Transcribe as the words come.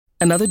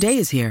Another day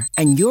is here,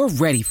 and you're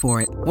ready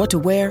for it. What to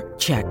wear?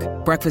 Check.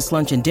 Breakfast,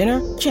 lunch, and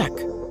dinner? Check.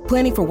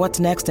 Planning for what's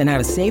next and how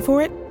to save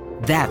for it?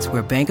 That's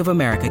where Bank of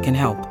America can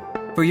help.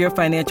 For your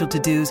financial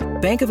to-dos,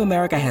 Bank of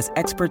America has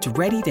experts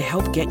ready to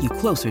help get you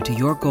closer to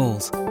your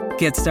goals.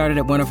 Get started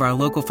at one of our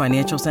local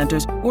financial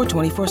centers or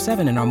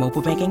 24/7 in our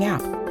mobile banking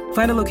app.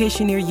 Find a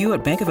location near you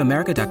at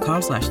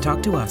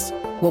bankofamerica.com/talktous.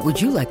 What would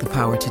you like the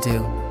power to do?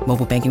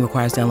 Mobile banking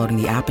requires downloading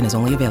the app and is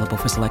only available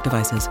for select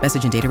devices.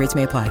 Message and data rates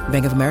may apply.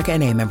 Bank of America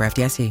N.A., member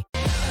FDIC.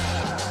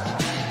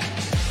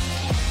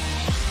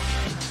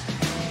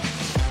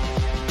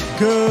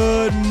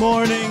 Good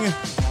morning,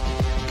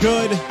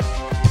 good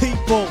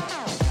people.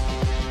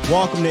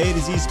 Welcome to A to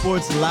Z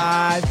Sports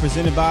Live,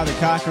 presented by the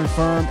Cochran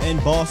Firm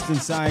and Boston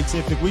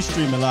Scientific. We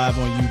stream it live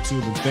on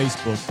YouTube and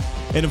Facebook.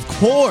 And of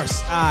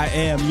course, I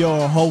am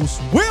your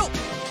host, Will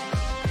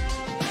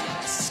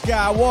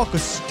Skywalker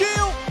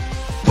Still.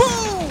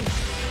 Boom!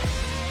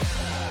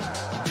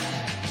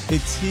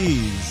 It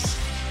is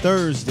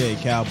Thursday,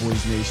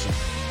 Cowboys Nation.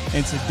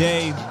 And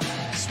today,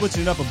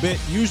 switching it up a bit.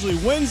 Usually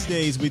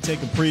Wednesdays, we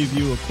take a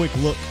preview, a quick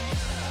look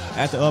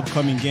at the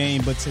upcoming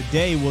game. But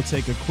today, we'll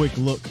take a quick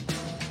look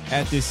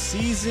at this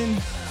season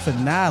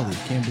finale.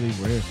 Can't believe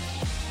we're here.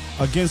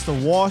 Against the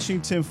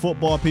Washington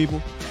football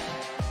people.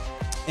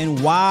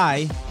 And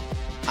why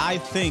I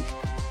think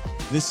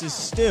this is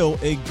still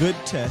a good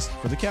test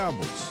for the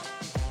Cowboys.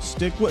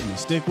 Stick with me.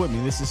 Stick with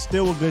me. This is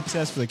still a good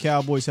test for the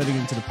Cowboys heading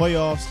into the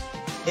playoffs.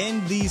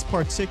 In these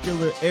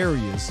particular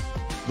areas,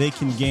 they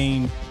can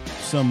gain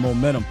some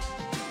momentum.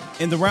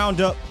 In the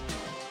roundup,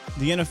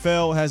 the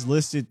NFL has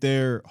listed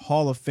their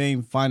Hall of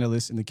Fame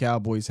finalists, and the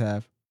Cowboys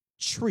have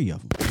 3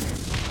 of them.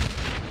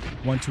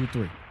 1, 2,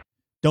 3.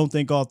 Don't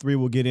think all 3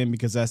 will get in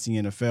because that's the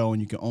NFL,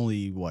 and you can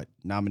only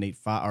nominate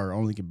 5 or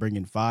only can bring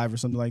in 5 or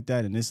something like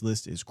that. And this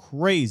list is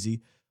crazy,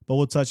 but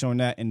we'll touch on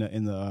that in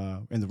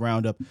the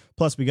roundup.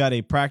 Plus, we got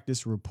a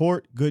practice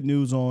report. Good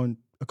news on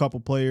a couple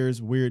players,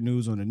 weird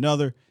news on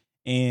another,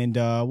 and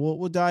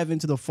we'll dive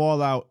into the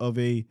fallout of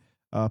a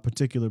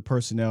particular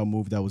personnel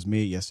move that was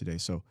made yesterday.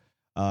 So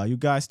you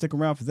guys stick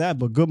around for that.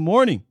 But good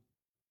morning,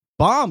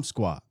 Bomb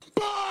Squad.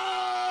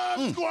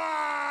 Bomb Squad!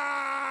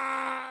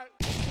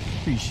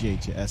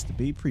 Appreciate you,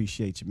 STB.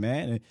 Appreciate you,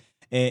 man.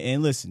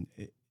 And listen,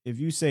 if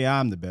you say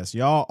I'm the best,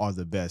 y'all are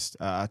the best.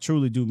 I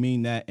truly do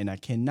mean that, and I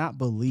cannot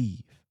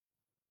believe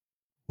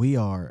we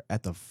are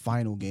at the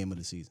final game of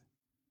the season.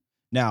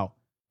 Now,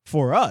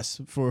 for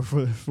us, for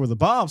the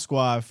Bomb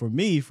Squad, for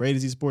me, for A to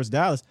Z Sports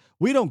Dallas,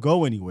 we don't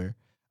go anywhere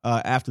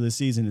after the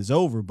season is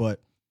over.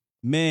 But,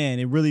 man,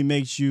 it really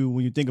makes you,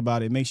 when you think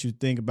about it, it makes you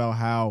think about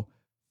how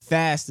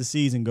fast the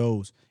season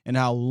goes and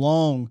how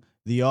long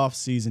the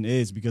offseason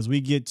is, because we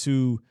get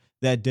to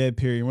that dead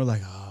period and we're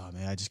like, oh,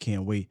 man, I just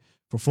can't wait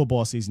for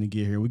football season to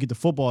get here. We get to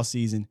football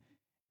season,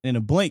 and in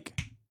a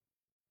blink,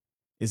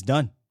 it's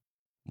done.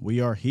 We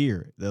are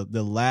here.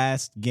 The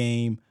last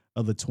game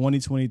of the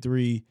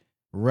 2023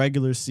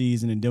 regular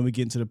season, and then we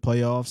get into the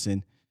playoffs,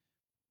 and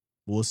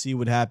we'll see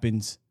what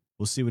happens.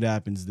 We'll see what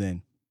happens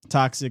then.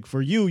 Toxic,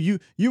 for you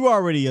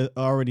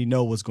already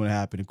know what's going to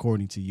happen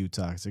according to you,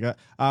 Toxic.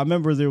 I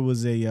remember there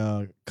was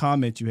a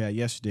comment you had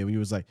yesterday when you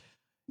was like,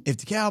 if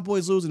the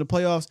Cowboys lose in the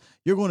playoffs,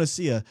 you're going to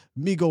see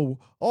me go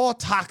all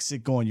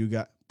toxic on you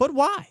guys. But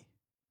why?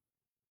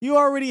 You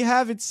already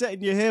have it set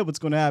in your head what's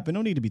going to happen.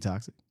 No need to be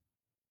toxic.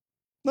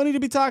 No need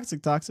to be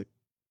toxic.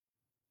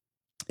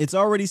 It's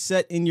already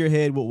set in your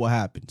head what will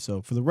happen.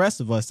 So for the rest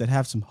of us that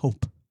have some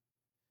hope,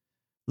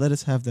 let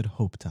us have that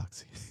hope,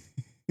 Toxic.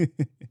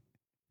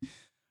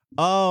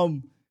 A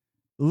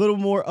little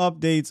more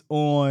updates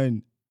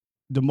on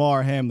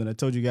Damar Hamlin. I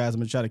told you guys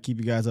I'm going to try to keep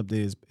you guys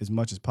updated as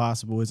much as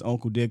possible. His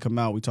uncle did come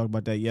out. We talked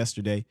about that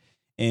yesterday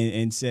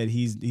and said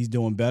he's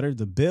doing better.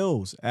 The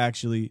Bills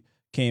actually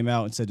came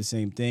out and said the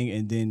same thing.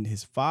 And then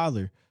his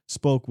father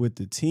spoke with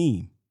the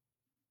team.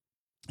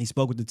 He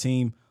spoke with the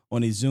team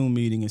on a Zoom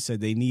meeting and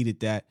said they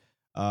needed that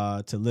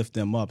to lift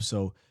them up.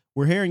 So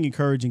we're hearing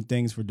encouraging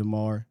things for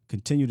Damar.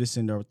 Continue to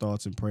send our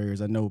thoughts and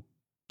prayers. I know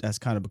that's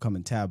kind of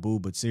becoming taboo,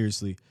 but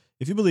seriously,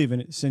 if you believe in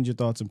it, send your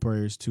thoughts and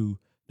prayers to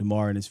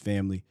Damar and his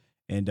family.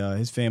 And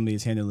his family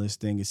is handling this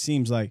thing, it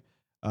seems like,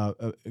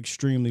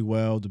 extremely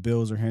well. The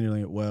Bills are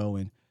handling it well,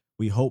 and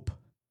we hope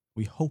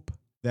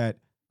that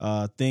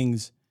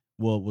things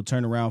will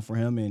turn around for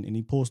him and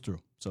he pulls through.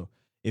 So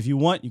if you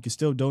want, you can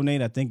still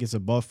donate. I think it's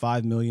above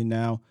 $5 million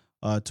now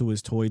to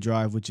his toy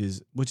drive, which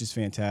is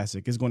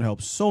fantastic. It's going to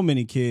help so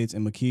many kids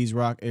in McKees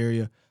Rock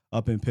area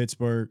up in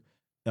Pittsburgh.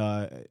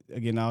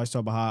 Again, I always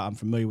talk about how I'm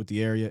familiar with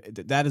the area.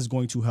 That is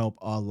going to help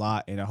a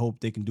lot, and I hope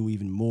they can do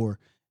even more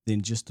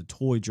than just the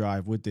toy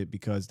drive with it,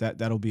 because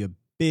that'll be a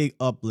big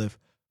uplift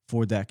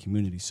for that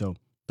community. So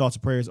thoughts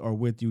and prayers are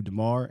with you,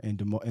 Damar and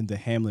the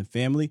Hamlin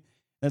family.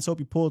 Let's hope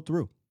you pull it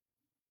through.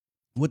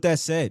 With that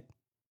said,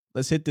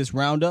 let's hit this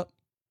roundup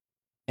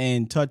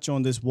and touch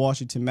on this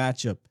Washington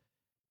matchup.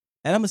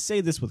 And I'm going to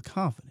say this with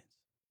confidence.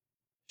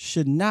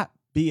 Should not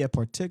be a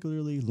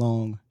particularly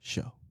long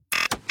show.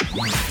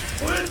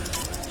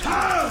 It's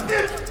time!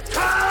 It's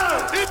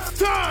time! It's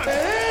time!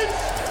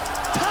 It's time!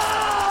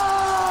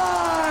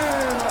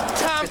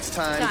 It's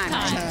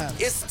time.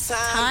 It's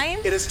time.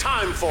 It is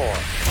time for.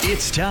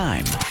 It's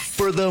time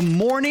for the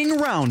Morning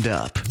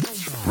Roundup.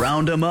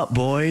 Round 'em up,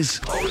 boys.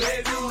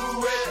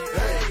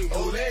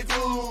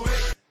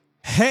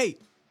 Hey.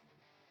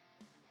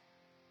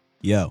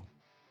 Yo.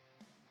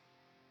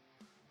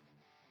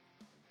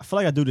 I feel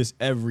like I do this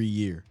every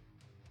year.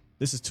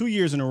 This is 2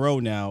 years in a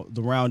row now,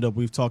 the roundup.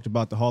 We've talked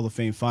about the Hall of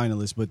Fame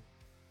finalists, but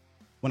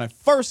when I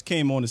first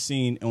came on the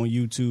scene on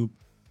YouTube,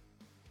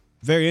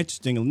 very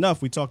interesting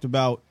enough, we talked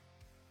about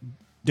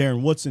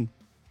Darren Woodson,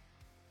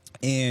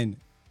 and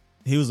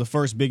he was the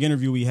first big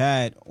interview we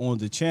had on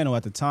the channel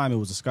at the time. It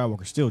was the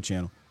Skywalker Steel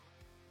channel.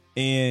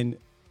 And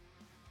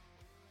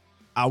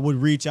I would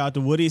reach out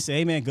to Woody and say,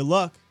 hey, man, good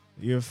luck.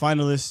 You're a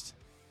finalist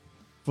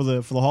for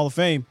the Hall of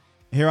Fame.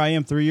 Here I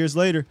am 3 years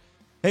later.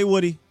 Hey,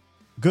 Woody,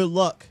 good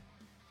luck.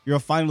 You're a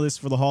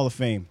finalist for the Hall of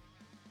Fame.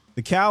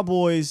 The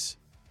Cowboys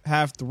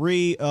have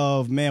three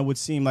of, man, would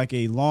seem like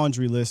a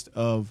laundry list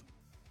of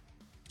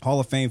Hall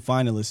of Fame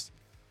finalists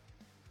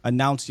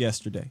announced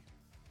yesterday.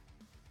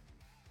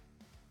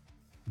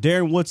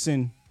 Darren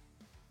Woodson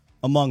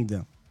among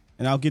them.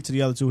 And I'll get to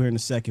the other two here in a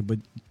second, but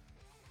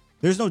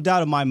there's no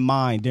doubt in my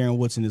mind Darren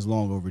Woodson is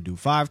long overdue.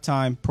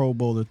 5-time Pro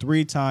Bowler,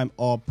 3-time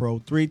All-Pro,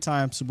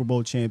 3-time Super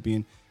Bowl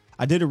champion.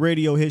 I did a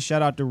radio hit,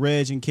 shout out to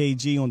Reg and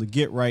KG on the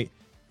Get Right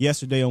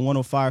yesterday on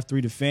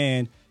 105.3 The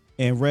Fan,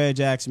 and Reg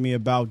asked me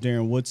about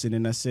Darren Woodson,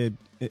 and I said,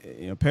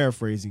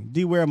 paraphrasing,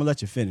 D-Ware, I'm going to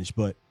let you finish,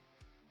 but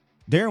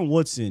Darren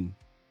Woodson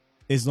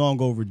is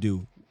long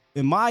overdue.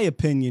 In my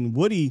opinion,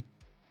 Woody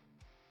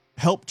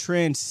helped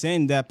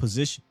transcend that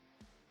position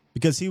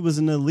because he was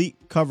an elite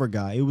cover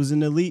guy. He was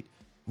an elite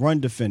run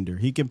defender.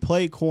 He can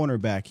play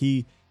cornerback.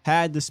 He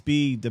had the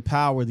speed, the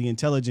power, the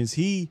intelligence.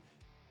 He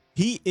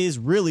is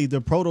really the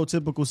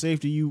prototypical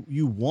safety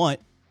you want,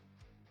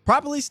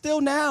 probably still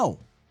now,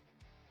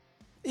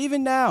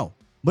 even now.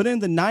 But in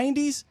the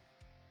 90s,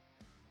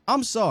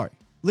 I'm sorry,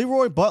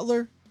 Leroy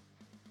Butler,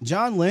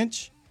 John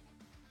Lynch,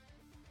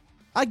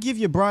 I give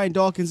you Brian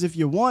Dawkins if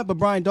you want, but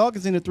Brian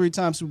Dawkins ain't a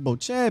 3-time Super Bowl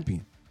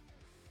champion.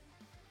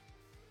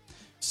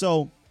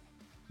 So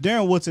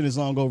Darren Woodson is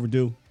long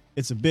overdue.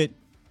 It's a bit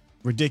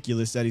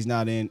ridiculous that he's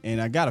not in, and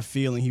I got a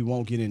feeling he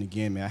won't get in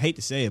again, man. I hate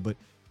to say it, but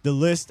the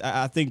list,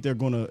 I think they're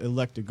going to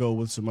elect to go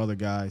with some other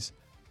guys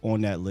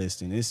on that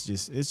list, and it's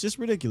just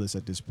ridiculous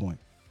at this point.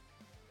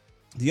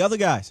 The other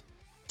guys,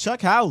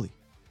 Chuck Howley.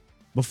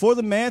 Before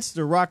the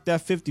Manchester rocked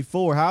that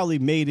 54, Howley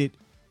made it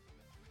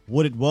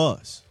what it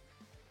was.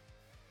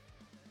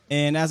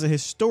 And as a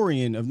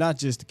historian of not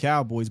just the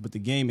Cowboys, but the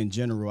game in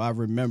general, I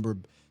remember,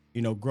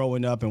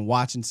 growing up and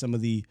watching some of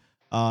the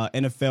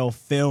NFL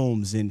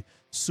films and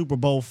Super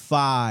Bowl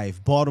V,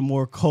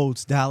 Baltimore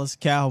Colts, Dallas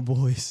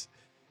Cowboys.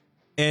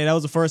 And that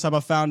was the first time I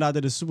found out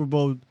that the Super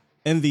Bowl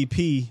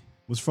MVP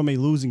was from a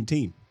losing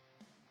team.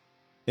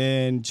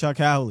 And Chuck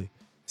Howley,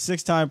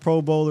 6-time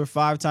Pro Bowler,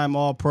 5-time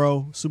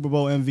All-Pro, Super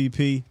Bowl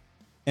MVP,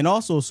 and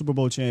also a Super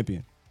Bowl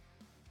champion.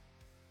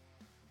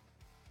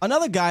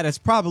 Another guy that's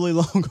probably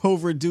long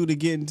overdue to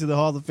get into the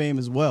Hall of Fame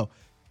as well.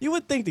 You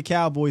would think the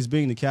Cowboys,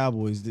 being the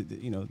Cowboys,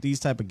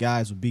 these type of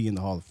guys would be in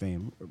the Hall of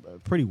Fame.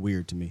 Pretty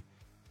weird to me.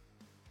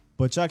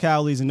 But Chuck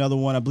Howley's another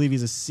one. I believe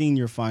he's a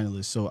senior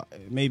finalist, so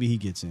maybe he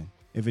gets in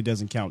if it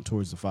doesn't count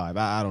towards the 5.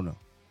 I don't know.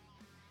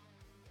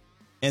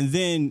 And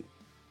then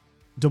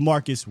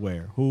DeMarcus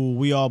Ware, who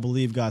we all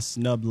believe got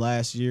snubbed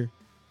last year.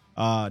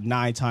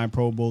 9-time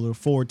Pro Bowler,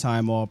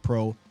 4-time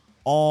All-Pro,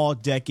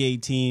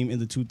 all-decade team in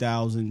the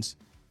 2000s,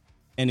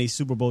 and a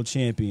Super Bowl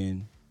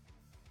champion,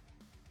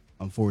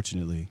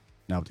 unfortunately,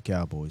 not with the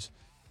Cowboys,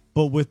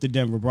 but with the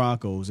Denver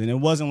Broncos. And it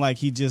wasn't like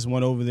he just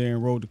went over there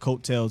and rode the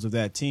coattails of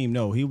that team.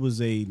 No, he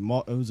was a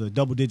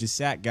double-digit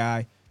sack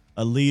guy,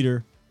 a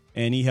leader,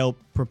 and he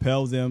helped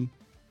propel them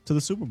to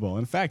the Super Bowl.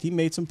 In fact, he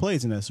made some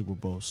plays in that Super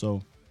Bowl.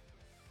 So,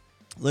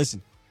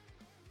 listen,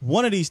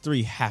 one of these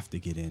three have to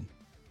get in.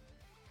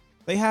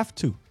 They have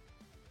to.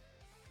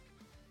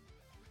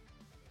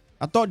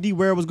 I thought D.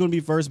 Ware was going to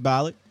be first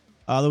ballot.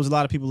 There was a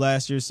lot of people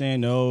last year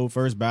saying, no,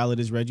 first ballot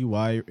is Reggie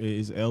White,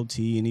 is LT,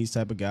 and these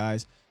type of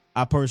guys.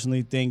 I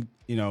personally think,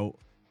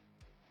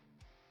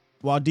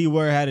 while D.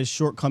 Ware had his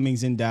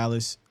shortcomings in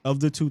Dallas, of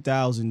the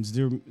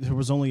 2000s, there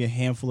was only a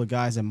handful of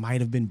guys that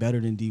might have been better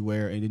than D.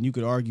 Ware, and then you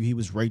could argue he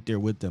was right there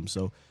with them.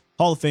 So,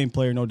 Hall of Fame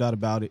player, no doubt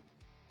about it.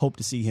 Hope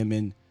to see him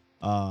in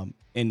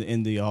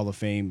the Hall of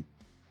Fame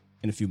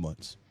in a few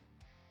months.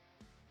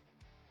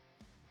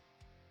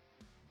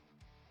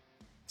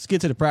 Let's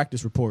get to the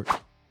practice report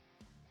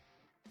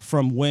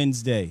from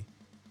Wednesday.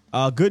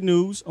 Good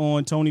news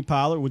on Tony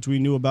Pollard, which we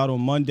knew about on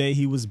Monday.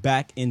 He was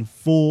back in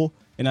full,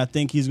 and I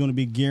think he's going to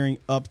be gearing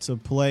up to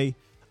play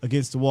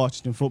against the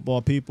Washington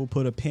Football People.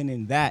 Put a pin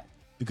in that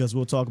because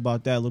we'll talk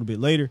about that a little bit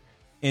later.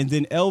 And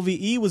then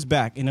LVE was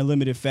back in a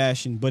limited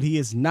fashion, but he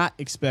is not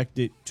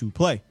expected to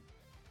play.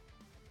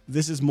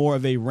 This is more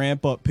of a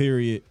ramp-up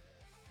period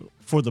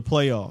for the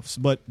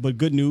playoffs. But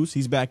good news,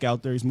 he's back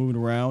out there. He's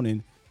moving around,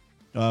 and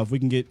if we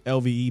can get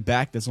LVE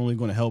back, that's only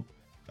going to help,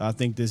 I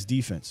think, this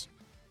defense.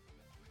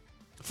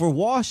 For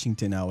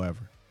Washington,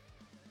 however,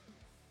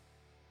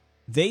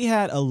 They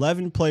had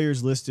 11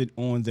 players listed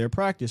on their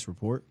practice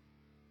report,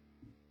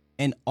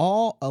 and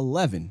all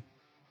 11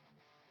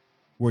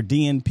 were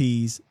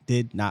DNPs,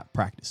 did not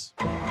practice.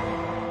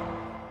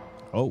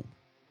 Oh.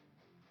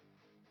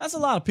 That's a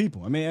lot of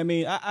people.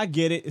 I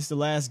get it. It's the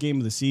last game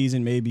of the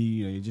season. Maybe,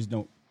 you just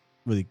don't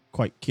really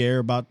quite care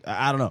about,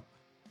 I don't know.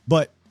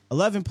 But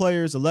 11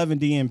 players, 11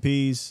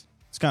 DNPs,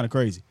 it's kind of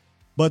crazy.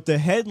 But the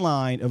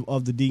headline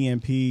of the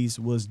DNPs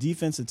was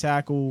defensive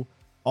tackle,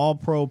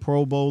 all-pro,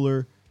 Pro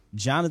Bowler,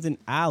 Jonathan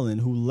Allen,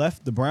 who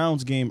left the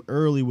Browns game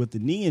early with the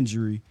knee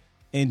injury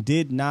and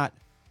did not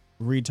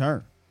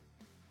return.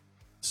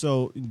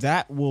 So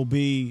that will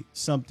be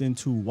something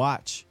to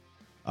watch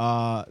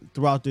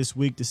throughout this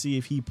week to see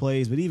if he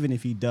plays. But even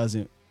if he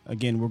doesn't,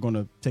 again, we're going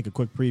to take a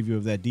quick preview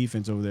of that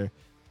defense over there.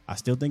 I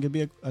still think it'd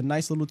be a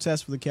nice little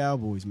test for the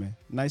Cowboys, man.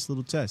 Nice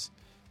little test.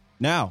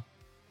 Now,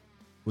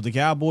 will the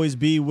Cowboys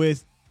be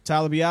with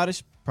Tyler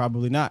Biadasz?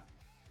 Probably not.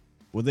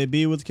 Will they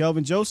be with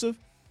Kelvin Joseph?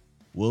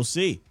 We'll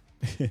see.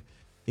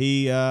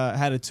 He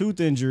had a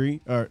tooth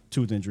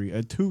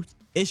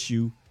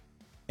issue,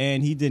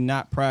 and he did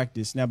not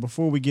practice. Now,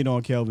 before we get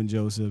on Kelvin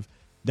Joseph,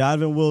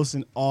 Donovan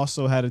Wilson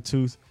also had a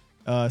tooth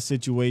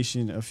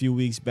situation a few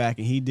weeks back,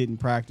 and he didn't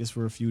practice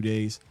for a few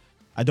days.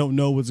 I don't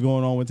know what's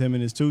going on with him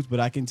and his tooth, but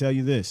I can tell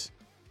you this.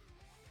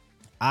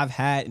 I've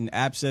had an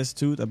abscess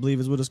tooth, I believe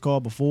is what it's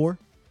called, before,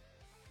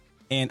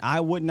 and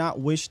I would not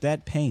wish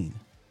that pain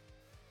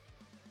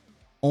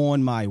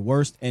on my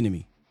worst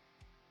enemy.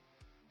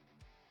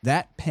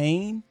 That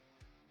pain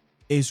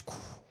is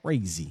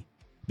crazy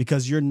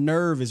because your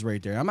nerve is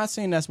right there. I'm not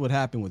saying that's what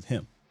happened with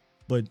him,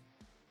 but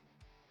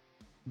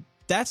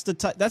that's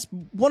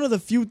one of the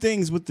few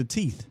things with the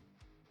teeth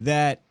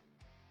that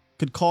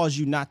could cause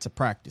you not to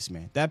practice,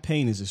 man. That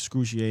pain is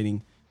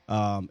excruciating,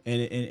 and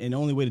the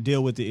only way to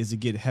deal with it is to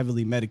get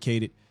heavily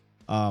medicated.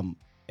 And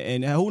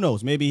who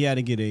knows? Maybe he had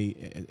to get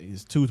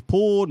his tooth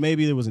pulled.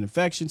 Maybe there was an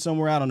infection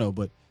somewhere. I don't know,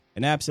 but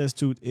an abscess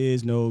tooth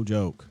is no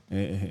joke.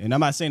 And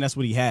I'm not saying that's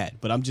what he had,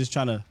 but I'm just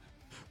trying to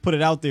put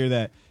it out there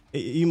that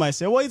you might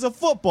say, well, he's a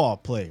football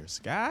player,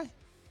 Sky.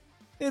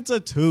 It's a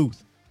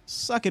tooth.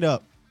 Suck it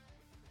up.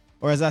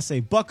 Or as I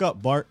say, buck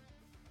up, Bart.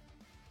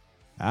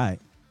 All right.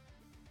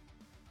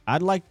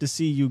 I'd like to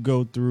see you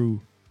go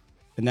through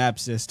an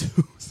abscess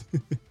tooth.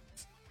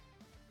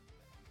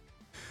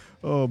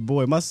 Oh,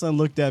 boy. My son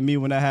looked at me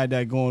when I had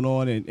that going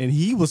on, and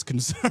he was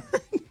concerned.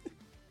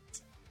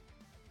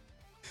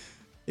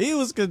 He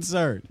was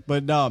concerned.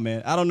 But no,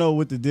 man, I don't know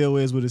what the deal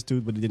is with his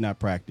tooth, but he did not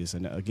practice.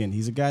 And again,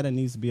 he's a guy that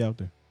needs to be out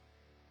there.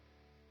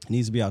 He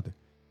needs to be out there.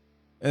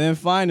 And then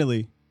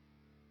finally,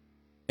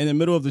 in the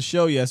middle of the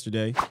show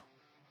yesterday,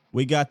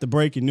 we got the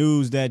breaking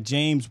news that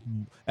James,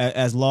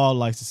 as Law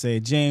likes to say,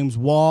 James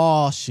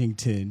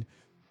Washington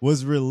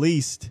was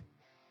released.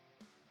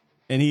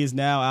 And he is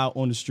now out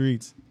on the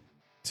streets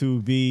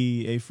to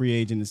be a free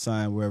agent and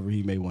sign wherever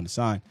he may want to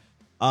sign.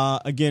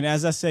 Again,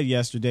 as I said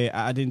yesterday,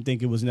 I didn't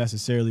think it was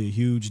necessarily a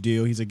huge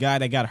deal. He's a guy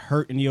that got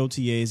hurt in the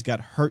OTAs, got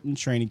hurt in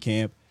training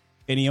camp,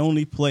 and he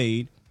only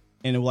played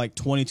in like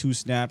 22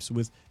 snaps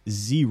with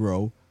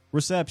 0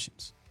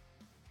 receptions.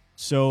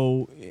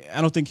 So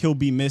I don't think he'll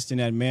be missed in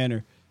that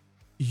manner.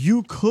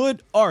 You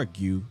could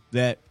argue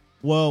that,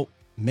 well,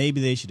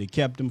 maybe they should have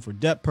kept him for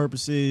depth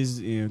purposes,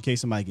 in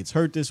case somebody gets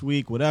hurt this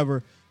week,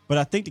 whatever. But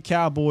I think the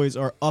Cowboys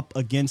are up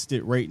against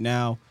it right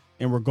now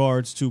in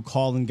regards to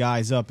calling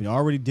guys up and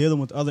already dealing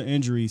with other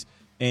injuries,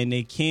 and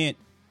they can't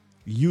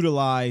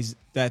utilize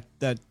that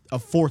a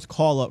fourth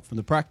call up from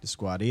the practice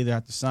squad. They either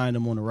have to sign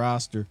them on the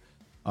roster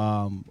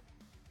or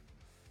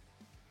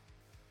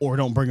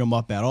don't bring them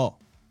up at all.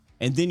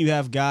 And then you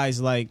have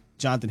guys like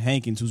Jonathan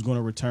Hankins, who's going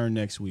to return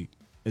next week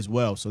as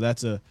well. So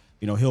that's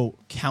he'll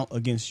count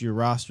against your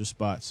roster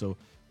spot. So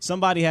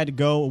somebody had to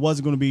go. It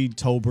wasn't going to be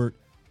Tolbert.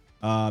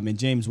 And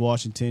James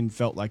Washington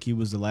felt like he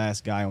was the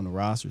last guy on the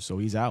roster, so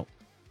he's out.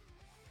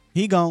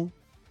 He gone.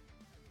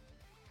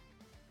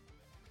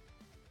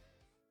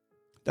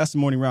 That's the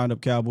Morning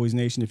Roundup, Cowboys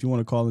Nation. If you want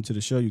to call into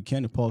the show, you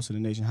can. The Pulse of the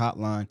Nation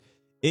hotline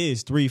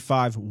is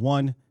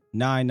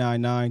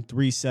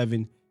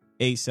 351-999-3787.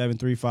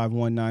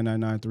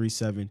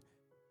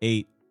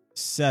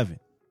 351-999-3787.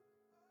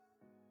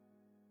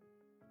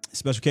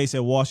 Special case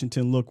at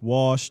Washington look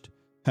washed.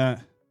 I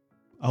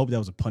hope that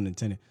was a pun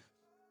intended.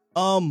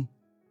 I'm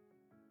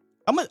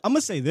gonna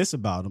say this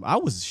about him. I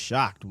was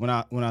shocked when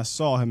I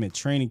saw him at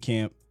training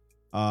camp.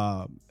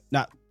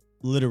 Not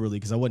literally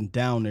because I wasn't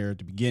down there at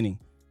the beginning,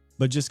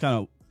 but just kind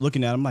of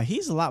looking at him like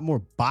he's a lot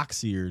more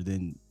boxier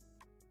than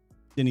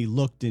he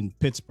looked in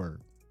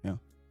Pittsburgh.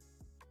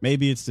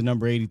 Maybe it's the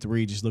number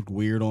 83 just looked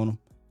weird on him.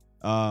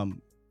 I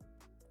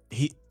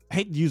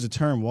hate to use the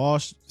term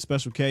wash,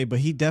 Special K, but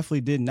he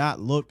definitely did not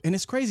look, and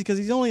it's crazy because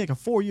he's only like a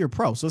 4-year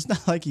pro, so it's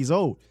not like he's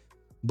old,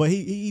 but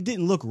he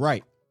didn't look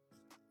right.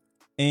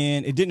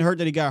 And it didn't hurt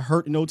that he got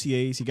hurt in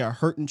OTAs. He got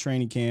hurt in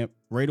training camp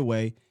right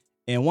away.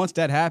 And once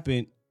that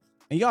happened,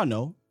 and y'all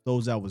know,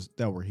 those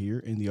that were here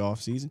in the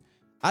offseason,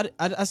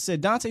 I said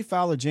Dante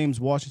Fowler, James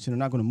Washington are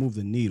not going to move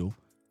the needle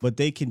but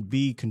they can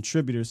be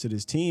contributors to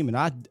this team. And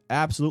I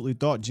absolutely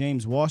thought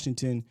James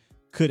Washington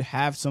could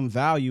have some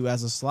value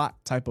as a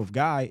slot type of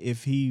guy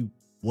if he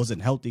was a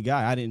healthy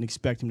guy. I didn't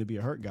expect him to be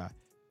a hurt guy.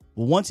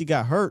 Well, once he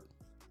got hurt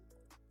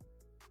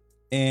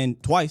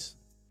and twice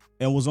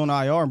and was on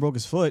IR and broke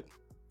his foot,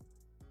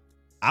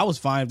 I was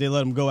fine if they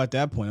let him go at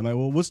that point. I'm like,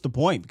 well, what's the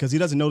point? Because he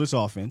doesn't know this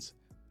offense.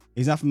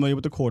 He's not familiar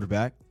with the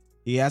quarterback.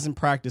 He hasn't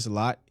practiced a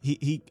lot.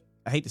 He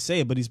I hate to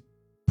say it, but he's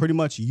pretty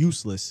much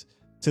useless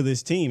to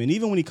this team. And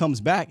even when he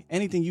comes back,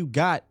 anything you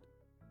got,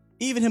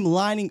 even him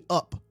lining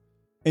up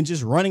and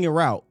just running a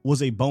route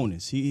was a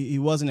bonus. He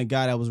wasn't a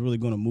guy that was really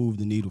going to move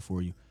the needle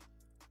for you.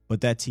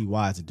 But that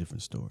T.Y. is a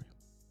different story.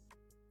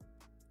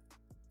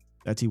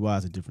 That T.Y.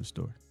 is a different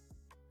story.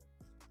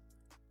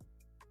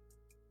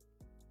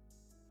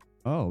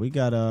 Oh, we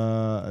got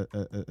a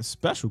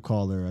special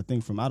caller, I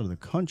think, from out of the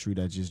country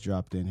that just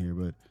dropped in here.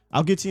 But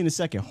I'll get to you in a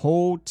second.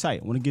 Hold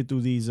tight. I want to get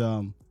through these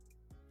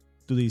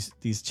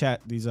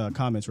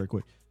comments right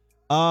quick.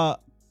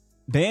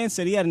 Dan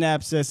said he had an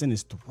abscess in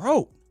his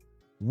throat.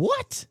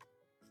 What?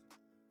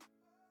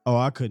 Oh,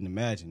 I couldn't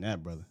imagine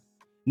that, brother.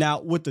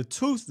 Now, with the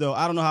tooth, though,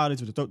 I don't know how it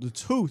is with the throat. The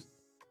tooth,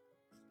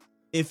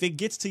 if it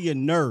gets to your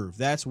nerve,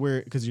 that's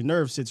where, because your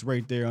nerve sits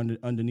right there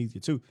underneath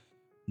your tooth.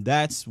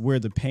 That's where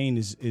the pain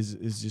is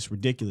just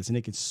ridiculous, and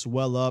it can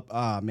swell up.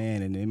 Ah,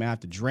 man, and they might have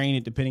to drain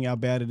it depending how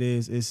bad it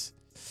is. It's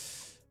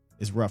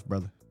rough,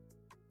 brother.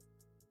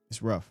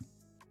 It's rough.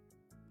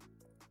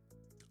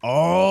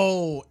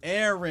 Oh,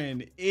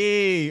 Aaron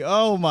E.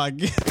 Oh my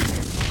God.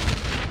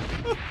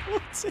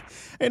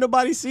 Ain't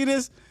nobody see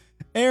this?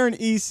 Aaron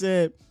E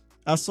said,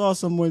 I saw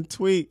someone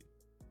tweet,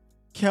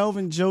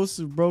 Kelvin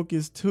Joseph broke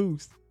his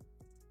tooth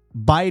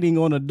biting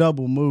on a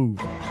double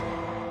move.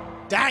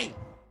 Dang.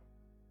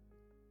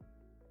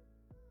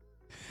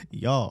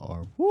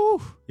 Y'all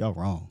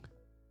wrong.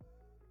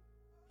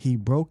 He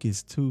broke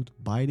his tooth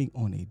biting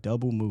on a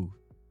double move.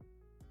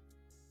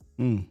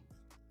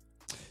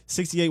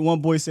 68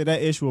 one boy said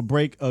that issue will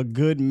break a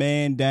good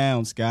man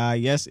down, Sky.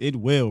 Yes, it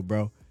will,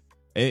 bro.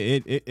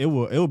 It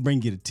will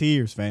bring you to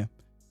tears, fam.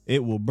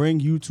 It will bring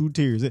you to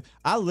tears.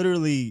 I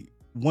literally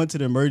went to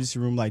the emergency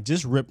room like,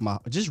 just rip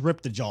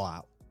the jaw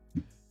out.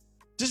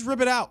 Just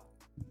rip it out.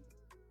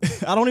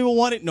 I don't even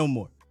want it no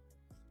more.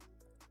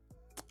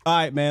 All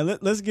right, man.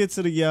 Let's get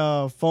to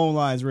the phone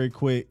lines real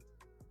quick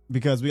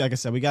because like I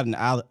said, we got an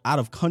out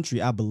of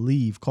country, I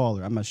believe,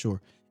 caller. I'm not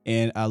sure,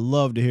 and I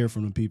love to hear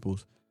from the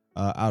peoples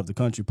out of the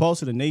country.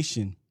 Pulse of the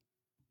Nation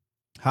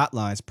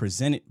hotlines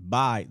presented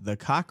by the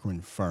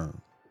Cochran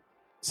Firm.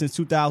 Since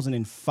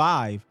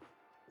 2005,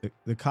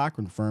 the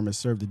Cochran Firm has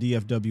served the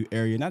DFW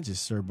area, not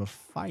just served, but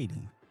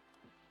fighting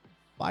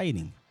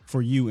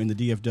for you in the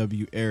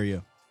DFW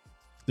area.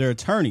 Their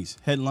attorneys,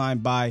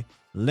 headlined by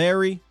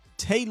Larry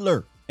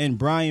Taylor and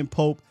Brian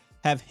Pope,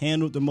 have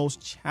handled the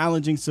most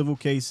challenging civil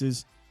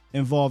cases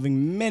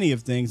involving many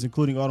of things,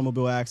 including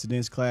automobile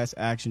accidents, class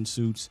action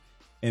suits,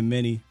 and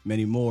many,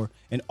 many more.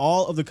 And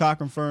all of the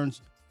Cochran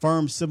Firm's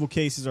civil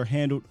cases are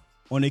handled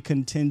on a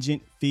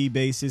contingent fee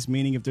basis,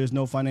 meaning if there's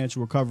no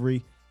financial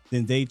recovery,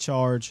 then they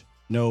charge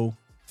no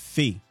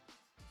fee.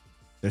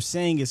 They're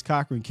saying it's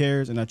Cochran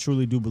Cares, and I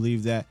truly do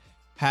believe that.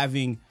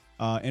 Having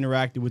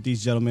interacted with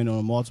these gentlemen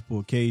on multiple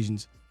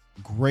occasions,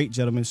 great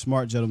gentlemen,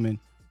 smart gentlemen,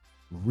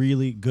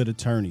 really good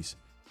attorneys.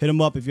 Hit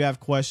them up if you have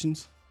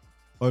questions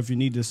or if you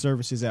need the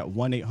services at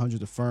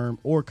 1-800-THE-FIRM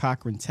or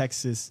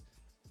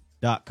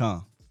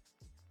CochranTexas.com.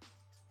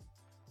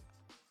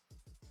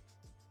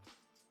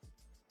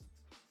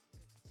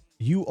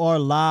 You are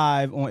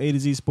live on A to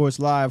Z Sports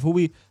Live. Who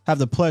we have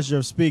the pleasure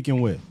of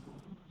speaking with?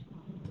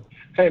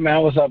 Hey,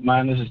 man. What's up,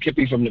 man? This is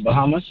Kippy from the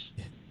Bahamas.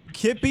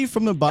 Kippy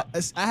from the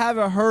Bahamas. I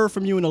haven't heard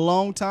from you in a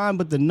long time,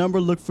 but the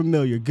number looked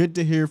familiar. Good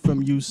to hear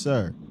from you,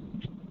 sir.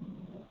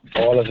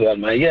 All is well,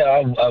 man. Yeah, I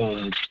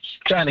was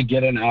trying to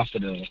get in after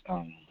the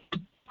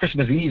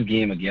Christmas Eve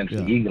game against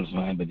the Eagles,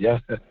 man. But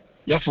your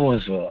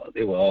phones were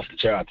off the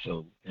chart,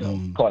 so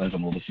calling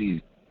from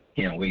overseas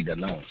can't wait that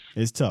long.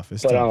 It's tough.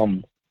 It's tough.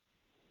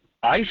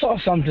 I saw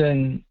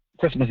something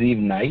Christmas Eve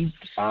night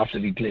after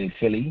we played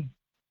Philly.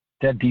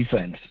 Their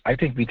defense, I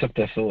think we took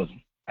their sword.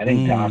 I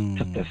think Doc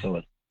took their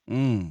sword.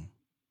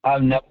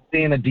 I've never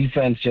seen a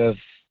defense just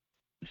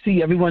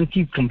see. Everyone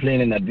keep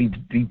complaining that we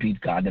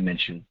beat Gardner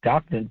Minshew.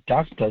 Doc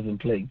doesn't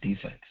play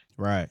defense.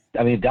 Right.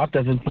 I mean, Doc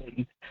wasn't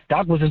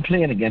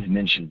playing against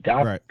Minshew.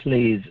 Doc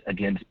plays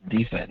against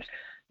defense.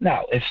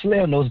 Now, if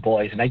Slayer and those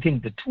boys, and I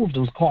think the two of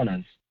those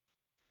corners,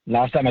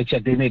 last time I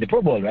checked, they made the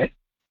Pro Bowl, right?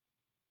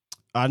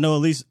 I know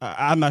at least.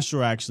 I'm not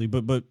sure actually,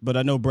 but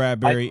I know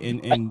Bradbury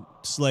and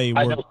Slay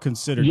were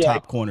considered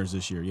top corners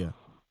this year. Yeah.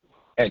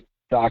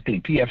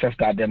 Exactly. PFF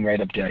got them right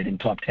up there. I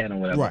think top 10 or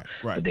whatever.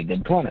 Right. But they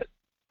good corners.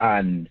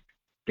 And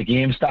the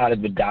game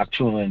started with Doc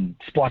Truman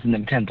spotting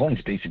them 10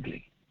 points,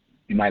 basically.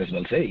 You might as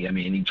well say. I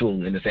mean, he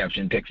threw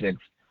interception, pick six,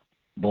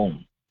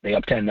 boom. They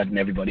up 10-0,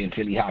 everybody in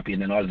Philly happy.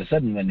 And then all of a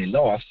sudden, when they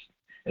lost,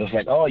 it was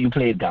like, oh, you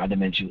played Gardner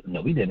Minshew.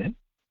 No, we didn't.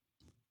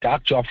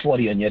 Doc dropped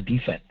 40 on your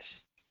defense.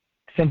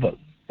 Simple.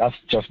 That's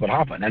just what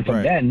happened. And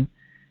from then,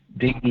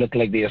 they look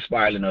like they are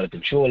spiraling out of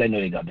control. I know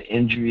they got the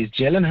injuries.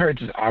 Jalen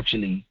Hurts is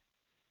actually,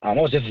 I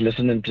was just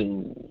listening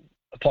to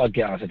a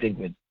podcast, I think,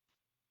 with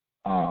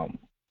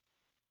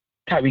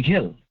Tyreek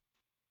Hill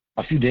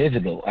a few days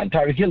ago. And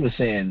Tyreek Hill was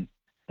saying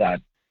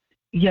that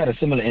he had a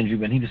similar injury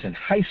when he was in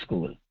high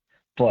school.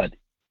 But,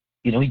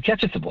 he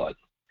catches the ball.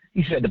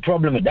 He said the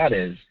problem with that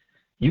is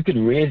you could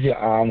raise your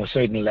arm a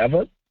certain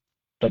level,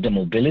 but the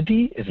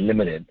mobility is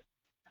limited.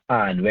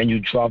 And when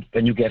you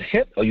get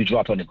hit or you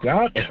drop on the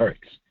ground, it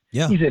hurts.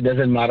 Yeah. He said it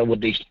doesn't matter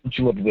what they shoot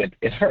you up with,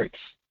 it hurts.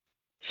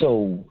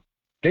 So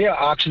they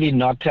are actually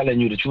not telling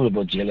you the truth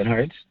about Jalen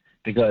Hurts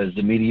because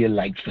the media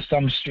likes, for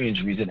some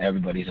strange reason,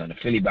 everybody's on the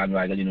Philly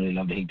bandwagon. They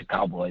love to hate the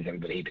Cowboys.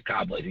 Everybody hate the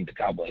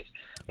Cowboys.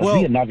 But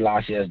we are not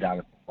last year's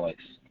Dallas Cowboys.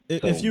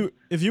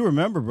 If you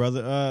remember,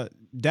 brother,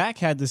 Dak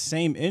had the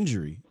same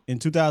injury in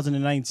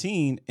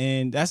 2019,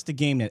 and that's the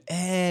game that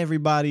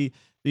everybody,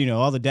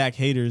 all the Dak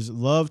haters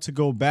love to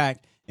go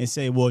back and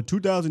say, well,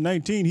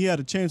 2019, he had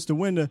a chance to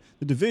win the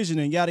division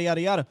and yada, yada,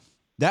 yada.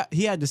 That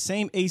he had the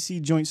same AC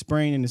joint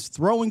sprain in his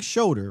throwing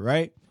shoulder,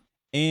 right?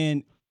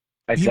 And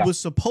he was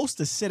supposed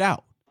to sit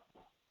out.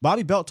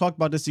 Bobby Belt talked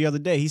about this the other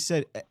day. He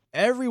said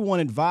everyone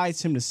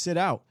advised him to sit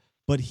out,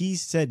 but he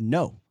said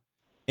no.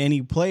 And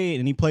he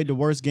played the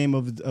worst game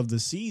of the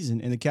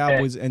season, and the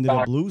Cowboys ended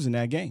up losing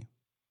that game.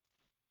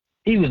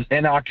 He was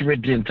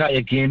inaccurate the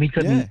entire game. He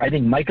couldn't. Yeah. I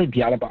think Michael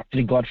Gallup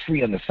actually got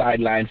free on the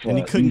sideline for, and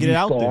he couldn't get it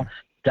out there.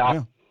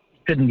 Dak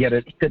couldn't get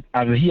it.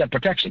 He had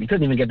protection. He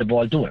couldn't even get the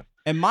ball to him.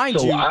 And mind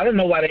you, I don't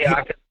know why they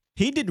acted.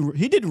 He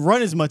didn't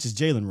run as much as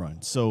Jalen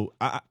runs. So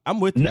I'm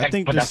with you. I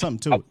think there's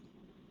something to it.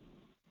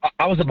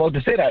 I was about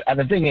to say that, and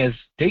the thing is,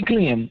 they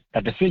claim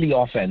that the Philly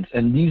offense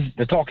and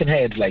the talking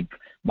heads, like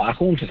Mark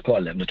Holmes has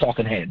called them, the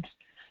talking heads,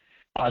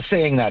 are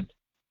saying that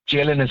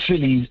Jalen is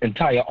Philly's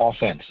entire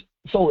offense.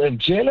 So if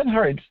Jalen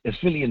Hurts is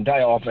Philly's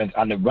entire offense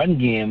and the run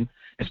game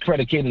is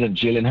predicated on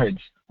Jalen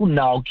Hurts, who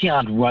now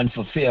can't run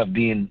for fear of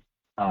being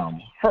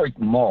hurt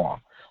more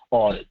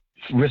or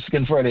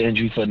risking further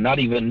injury for not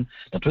even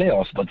the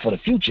playoffs, but for the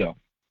future,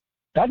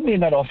 that means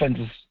that offense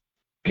is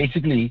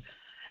basically,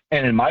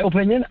 and in my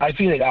opinion, I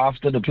feel like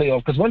after the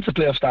playoff, because once the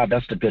playoffs start,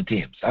 that's the good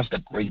teams. That's the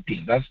great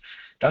teams.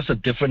 That's a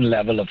different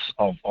level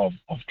of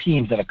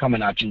teams that are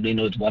coming at you. They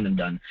know it's one and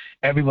done.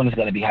 Everyone is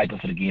going to be hyper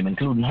for the game,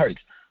 including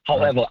Hurts.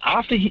 However,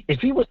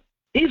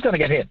 he's going to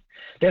get hit.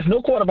 There's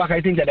no quarterback,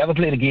 I think, that ever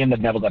played a game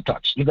that never got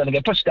touched. You're going to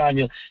get touched down.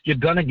 You're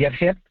going to get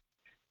hit.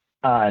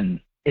 And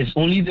it's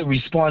only the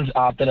response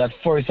after that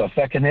first or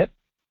second hit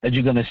that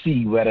you're going to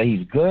see whether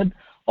he's good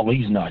or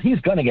he's not. He's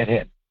going to get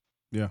hit.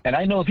 Yeah. And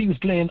I know if he was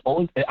playing in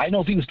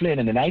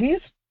the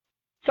 90s,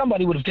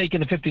 somebody would have taken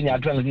the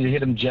 15-yard penalty to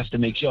hit him just to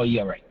make sure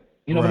you're right.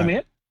 You know what I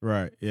mean?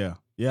 Right. Yeah.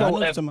 Yeah.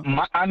 So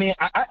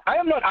I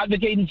am not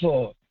advocating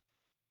for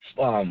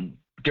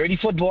dirty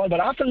football, but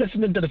after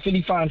listening to the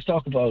Philly fans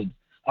talk about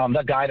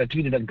that guy that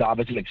tweeted that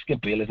garbage like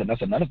Skip Bayless, and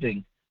that's another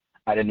thing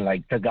I didn't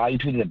like. The guy who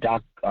tweeted that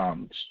Dak,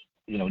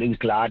 they was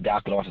glad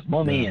Dak lost his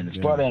money and his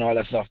brother and all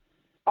that stuff.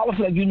 I was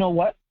like, you know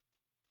what?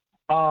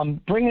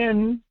 Bring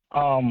in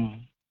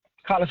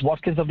Carlos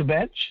Watkins off the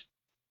bench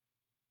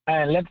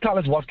and let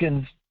Carlos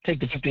Watkins take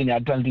the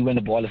 15-yard penalty when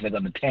the ball is like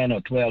on the 10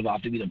 or 12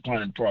 after we done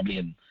punt probably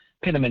and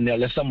pin him in there.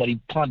 Let somebody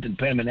punt and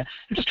pin him in there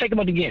and just take him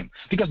out of the game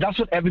because that's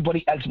what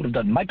everybody else would have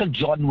done. Michael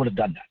Jordan would have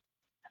done that.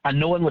 And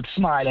no one would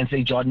smile and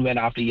say Jordan went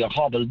after your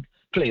hobbled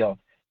player.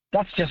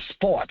 That's just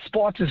sports.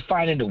 Sports is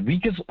finding the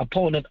weakest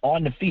opponent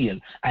on the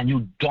field and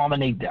you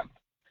dominate them.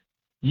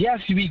 Yes,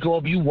 you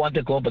want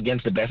to go up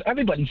against the best.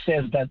 Everybody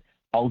says that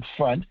out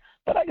front,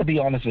 but I can be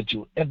honest with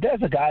you. If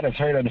there's a guy that's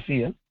hurt on the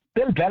field,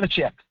 Bill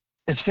Belichick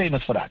is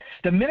famous for that.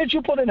 The minute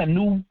you put in a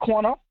new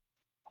corner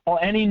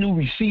or any new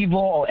receiver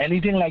or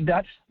anything like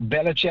that,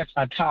 Belichick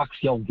attacks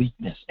your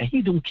weakness, and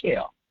he don't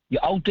care.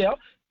 You're out there,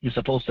 you're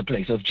supposed to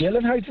play. So if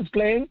Jalen Hurts is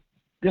playing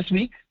this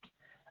week,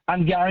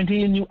 I'm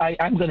guaranteeing you,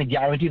 I'm going to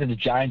guarantee that the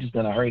Giants is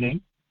going to hurt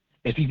him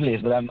if he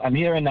plays. But I'm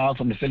hearing now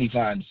from the Philly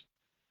fans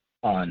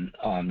on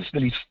the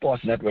Philly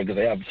Sports Network, because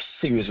they have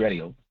Sirius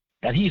Radio,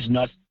 that he's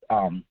not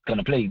going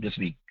to play this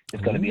week.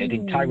 It's going to be, I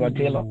think, Tyrod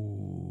Taylor.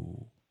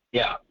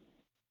 Yeah.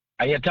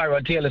 I hear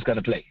Tyrod Taylor's going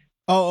to play.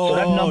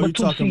 You're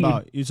talking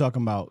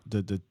about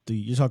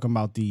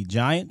the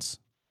Giants?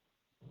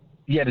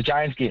 Yeah, the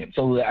Giants game.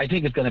 So I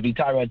think it's going to be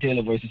Tyrod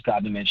Taylor versus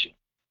Gardner Minshew.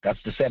 That's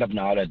the setup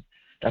now.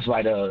 That's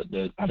why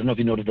the I don't know if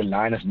you noticed the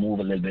line has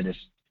moved a little bit. I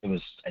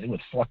think it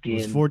was 14.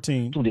 It was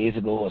 14 2 days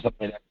ago or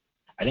something like that.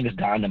 I think it's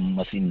down to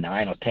must be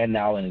 9 or 10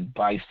 now, and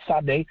by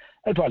Saturday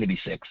it'll probably be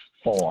 6,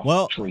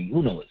 4, 3.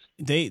 Who knows?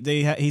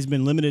 He's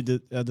been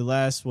limited the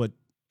last what.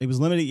 It was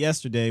limited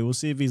yesterday. We'll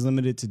see if he's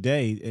limited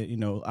today.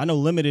 I know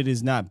limited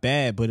is not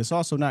bad, but it's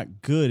also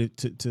not good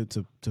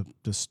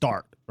to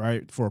start,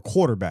 right? For a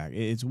quarterback.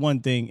 It's one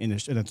thing in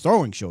a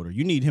throwing shoulder.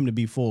 You need him to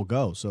be full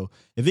go. So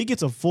if he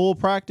gets a full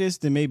practice,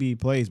 then maybe he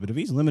plays. But if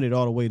he's limited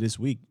all the way this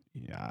week,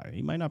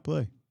 he might not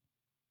play.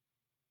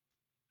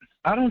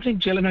 I don't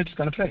think Jalen Hurts is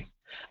going to play.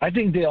 I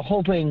think they're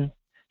hoping.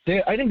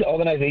 I think the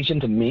organization,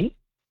 to me,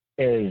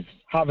 is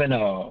having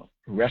a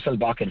wrestle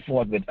back and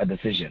forth with a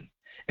decision.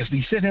 If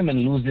we sit him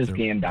and lose this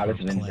game, Dallas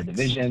wins the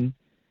division,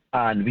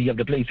 and we have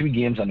to play 3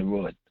 games on the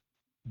road.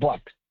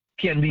 But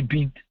can we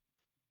beat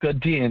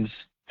good teams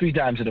 3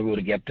 times in a row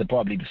to get to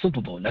probably the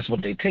Super Bowl? That's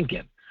what they're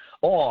thinking.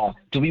 Or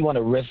do we want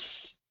to risk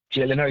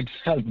Jalen Hurts'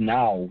 health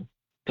now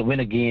to win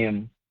a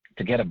game,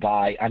 to get a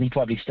bye, and he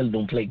probably still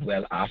don't play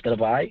well after the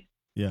bye?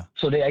 Yeah.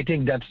 So I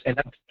think that's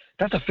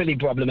a Philly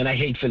problem, and I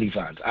hate Philly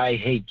fans. I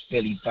hate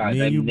Philly fans.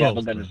 I'm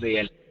never going to say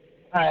it.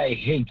 I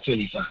hate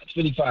Philly fans.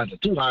 Philly fans are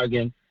too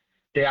arrogant.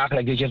 They act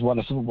like they just won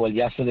a Super Bowl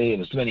yesterday. It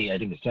was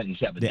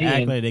 2017. They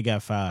act like they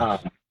got 5.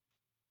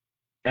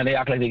 And they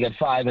act like they get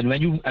 5. And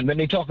when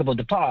they talk about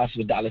the past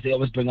with Dallas, they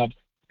always bring up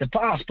the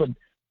past. But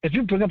if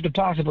you bring up the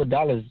past about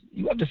Dallas,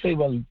 you have to say,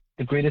 well,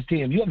 the greatest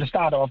team. You have to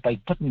start off by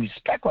putting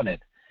respect on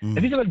it.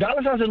 If you say, well,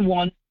 Dallas hasn't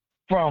won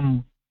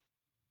from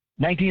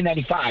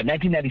 1995,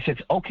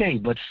 1996, okay,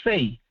 but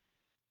say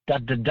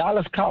that the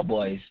Dallas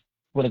Cowboys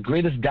were the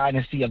greatest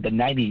dynasty of the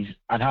 90s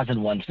and hasn't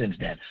won since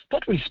then.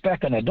 Put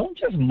respect on it. Don't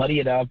just muddy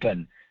it up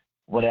and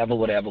whatever,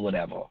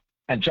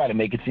 and try to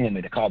make it seem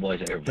like the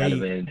Cowboys are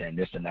irrelevant and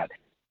this and that.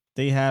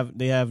 They have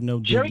no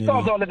dignity. Jerry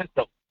calls all of this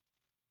stuff.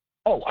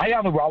 Oh, I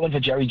have a Rowan for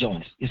Jerry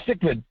Jones. You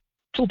stick with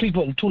 2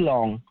 people too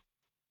long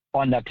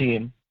on that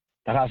team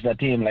that has that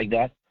team like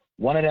that.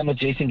 One of them was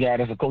Jason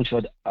Garrett as a coach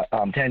for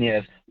 10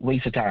 years,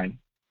 waste of time.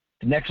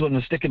 The next one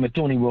was sticking with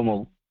Tony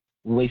Romo,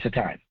 waste of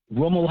time.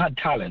 Romo had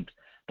talent,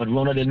 but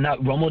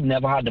Romo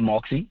never had the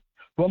moxie.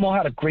 Romo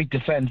had a great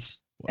defense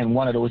in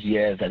one of those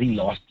years that he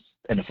lost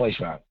in the first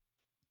round.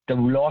 The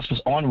loss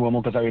was on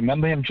Romo because I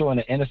remember him throwing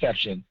an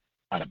interception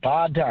at a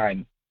bad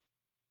time,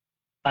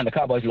 and the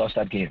Cowboys lost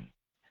that game.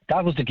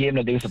 That was the game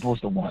that they were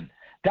supposed to win.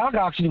 Dak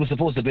actually was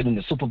supposed to have been in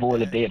the Super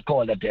Bowl if they had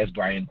called that Dez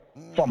Bryant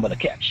fumble the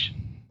catch.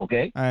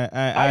 Okay?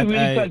 I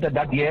really felt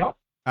that year.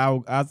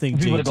 I think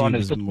JG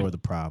was more the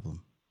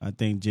problem. I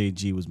think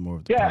JG was more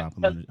of the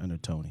problem under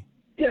Tony.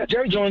 Yeah,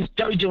 Jerry Jones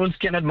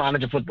cannot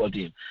manage a football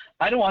team.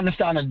 I don't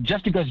understand that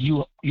just because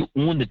you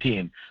own the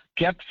team,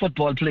 get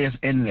football players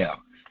in there.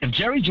 If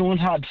Jerry Jones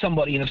had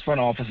somebody in his front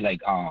office like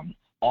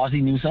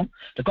Ozzie Newsome,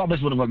 the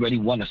Cowboys would have already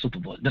won a Super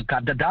Bowl.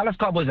 The Dallas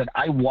Cowboys that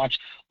I watched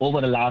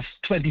over the last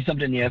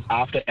 20-something years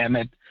after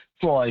Emmett,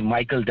 Troy,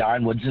 Michael,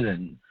 Darren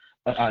Woodson,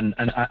 and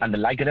the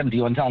like of them,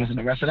 Deion Thomas and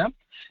the rest of them,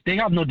 they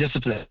have no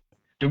discipline.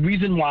 The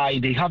reason why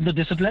they have no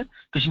discipline,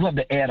 because you have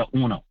the heir, the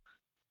owner.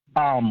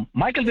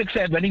 Michael Vick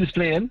said when he was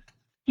playing,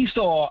 he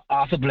saw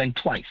Arthur Blank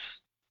twice.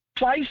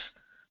 Twice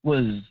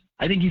was,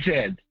 I think he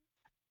said,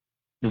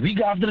 the week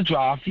after the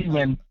draft, he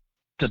went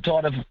to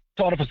tour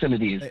the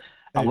facilities.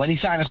 And when he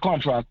signed his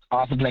contract,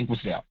 Arthur Blank was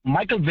there.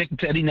 Michael Vick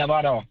said he never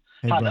had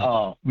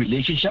a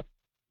relationship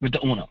with the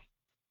owner.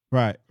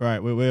 Right.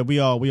 We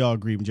all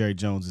agree Jerry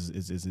Jones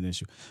is an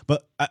issue.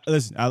 But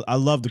listen, I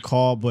love the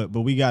call, but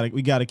we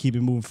gotta keep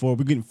it moving forward.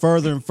 We're getting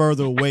further and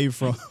further away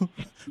from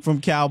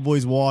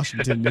Cowboys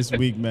Washington this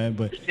week, man.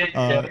 But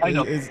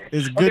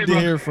it's good to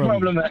hear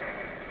from you.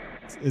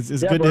 It's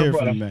good to hear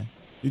from you, man.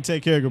 You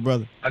take care, good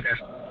brother. Okay.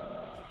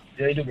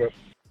 Yeah, you do, bro.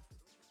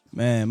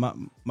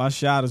 Man, my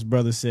Shotters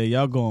brother said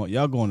y'all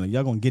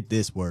gonna get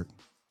this work.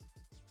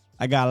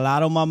 I got a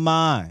lot on my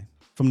mind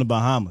from the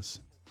Bahamas.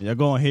 Y'all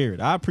gonna hear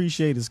it. I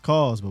appreciate his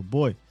calls, but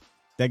boy,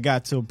 that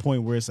got to a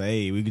point where it's like,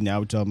 hey, we're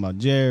talking about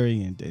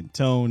Jerry and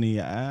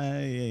Tony.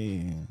 I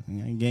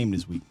ain't game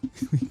this week.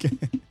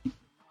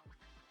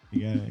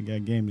 I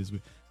got game this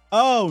week.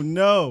 Oh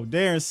no,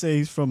 Darren says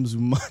he's from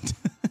Zumanda.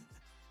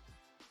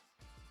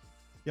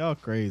 Y'all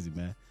crazy,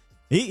 man.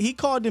 He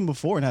called in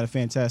before and had a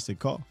fantastic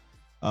call.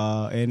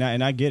 And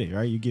I get it,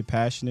 right? You get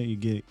passionate, you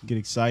get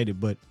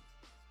excited, but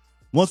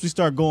once we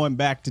start going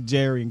back to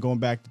Jerry and going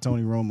back to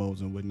Tony Romo's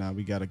and whatnot,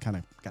 we gotta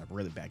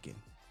reel it back in.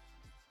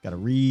 Gotta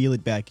reel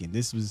it back in.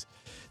 This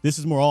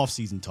is more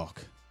off-season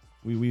talk.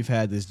 We've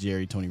had this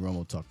Jerry Tony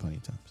Romo talk plenty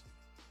of times.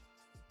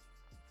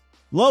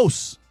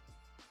 Los,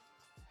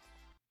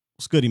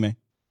 what's goody, man?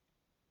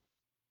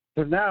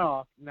 So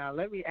now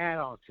let me add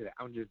on to that.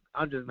 I'm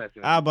just messing with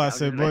you. I about to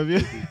say,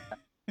 boy,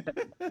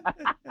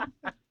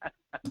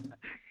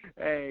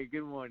 Hey,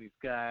 good morning,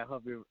 Sky. I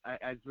hope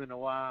it's been a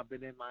while. I've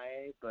been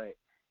MIA, but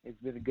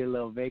it's been a good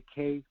little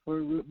vacay for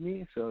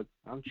me, so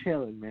I'm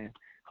chilling, man.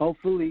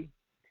 Hopefully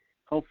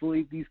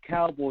these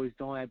Cowboys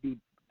don't be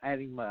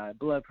adding my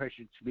blood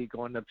pressure to be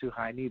going up too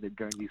high neither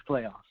during these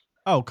playoffs.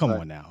 Oh, come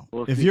on now.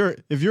 If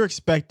you're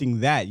expecting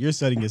that, you're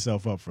setting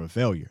yourself up for a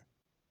failure.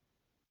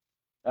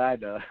 I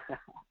know.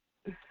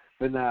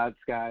 But nah,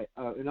 Sky.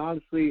 And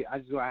honestly,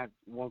 I have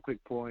one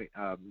quick point.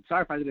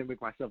 Sorry if I didn't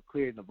make myself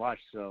clear in the Bosch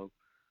show,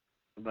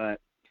 but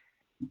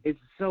it's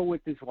so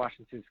with this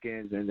Washington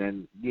Skins and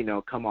then,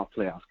 come off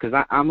playoffs.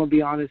 Because I'm going to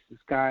be honest, this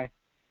guy,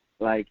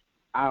 like,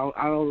 I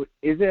don't,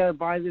 is it a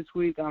bye this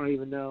week? I don't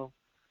even know.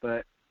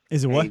 But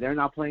is it what? They're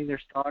not playing their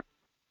start.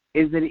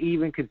 Is it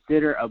even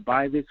considered a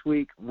bye this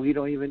week? We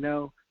don't even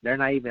know. They're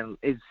not even,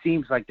 it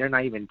seems like they're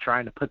not even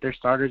trying to put their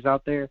starters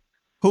out there.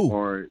 Who?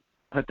 Or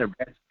put their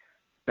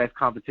best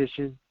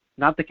competition.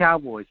 Not the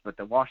Cowboys, but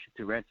the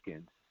Washington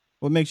Redskins.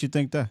 What makes you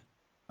think that?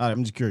 All right,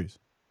 I'm just curious.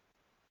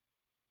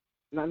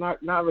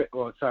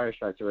 Well, sorry,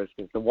 the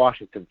Redskins, the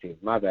Washington team.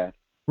 My bad.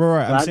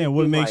 Right. I'm saying,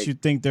 what makes you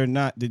think they're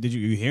not? Did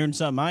you hearing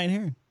something I ain't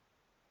hearing?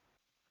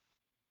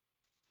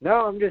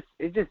 No,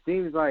 it just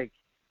seems like,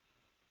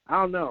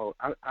 I don't know.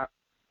 I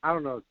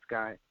don't know,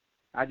 Sky.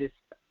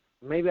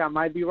 Maybe I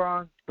might be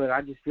wrong, but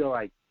I just feel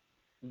like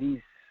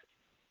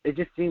it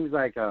just seems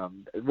like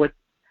with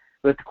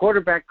the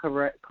quarterback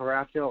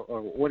Carrasco,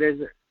 or what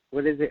is it?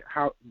 Who's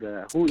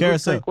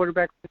the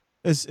quarterback?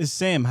 It's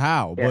Sam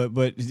Howell, yeah.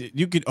 but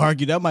you could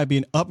argue that might be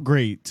an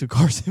upgrade to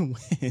Carson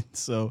Wentz.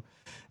 So,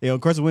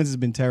 Carson Wentz has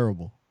been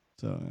terrible.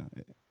 So,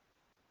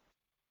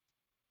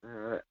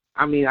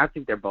 I mean, I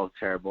think they're both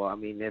terrible. I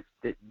mean,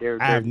 if they're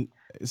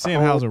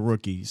Sam Howell's a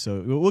rookie,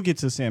 so we'll get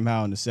to Sam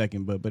Howell in a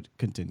second. But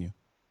continue.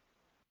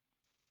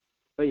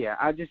 But yeah,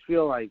 I just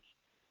feel like,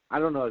 I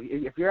don't know,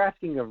 if you're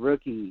asking a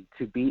rookie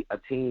to beat a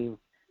team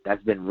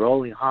that's been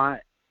rolling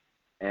hot,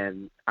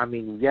 and I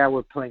mean, yeah,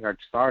 we're playing our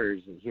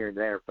starters here and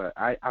there, but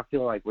I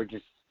feel like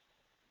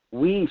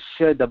we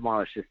should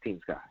demolish this team,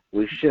 Scott.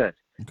 We should.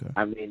 Okay.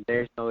 I mean,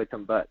 there's no ifs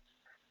and buts.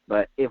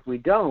 But if we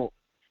don't,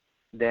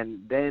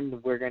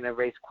 then we're going to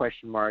raise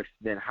question marks.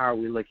 Then how are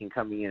we looking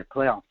coming in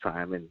playoff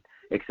time, and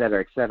et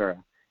cetera, et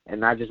cetera.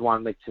 And I just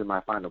want to make to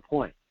my final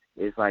point.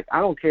 It's like, I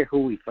don't care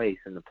who we face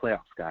in the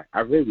playoffs, Scott.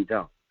 I really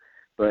don't.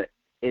 But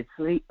it's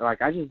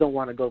like, I just don't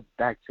want to go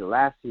back to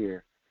last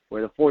year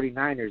where the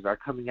 49ers are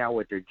coming out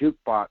with their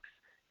jukebox,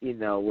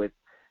 with,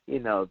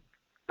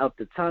 up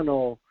the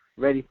tunnel,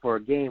 ready for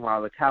a game,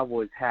 while the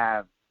Cowboys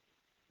have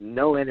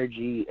no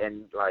energy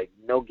and, like,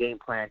 no game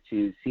plan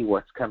to see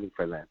what's coming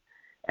for them.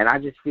 And I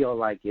just feel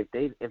like if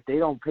they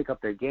don't pick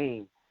up their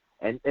game,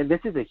 and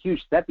this is a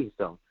huge stepping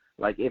stone.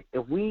 Like, if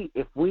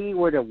we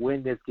were to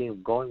win this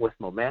game going with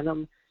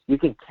momentum, you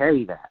can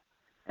carry that.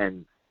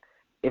 And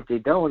if they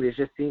don't, it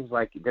just seems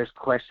like there's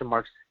question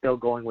marks still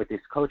going with this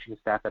coaching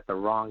staff at the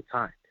wrong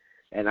time.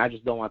 And I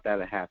just don't want that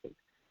to happen.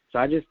 So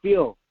I just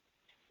feel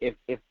if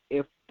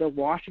the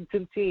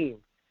Washington team,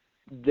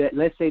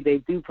 let's say they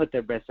do put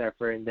their best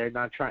effort and they're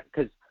not trying,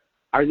 because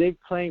are they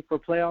playing for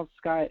playoffs,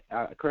 Scott?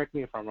 Correct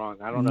me if I'm wrong.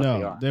 I don't know if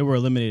they are. They were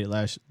eliminated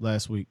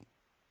last week.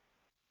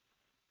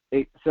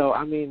 So,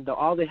 I mean,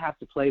 all they have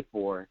to play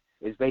for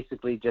is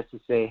basically just to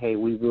say, hey,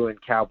 we ruined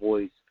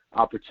Cowboys'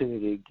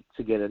 opportunity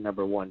to get a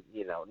number one,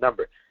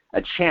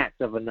 a chance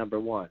of a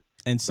number one.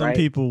 And some right?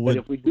 people would,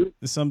 but if we do,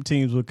 some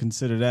teams would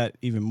consider that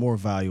even more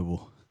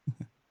valuable.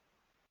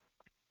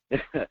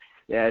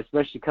 Yeah,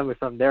 especially coming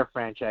from their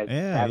franchise.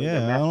 Yeah.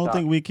 I don't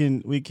think we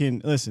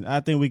can listen.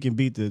 I think we can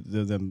beat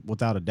them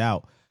without a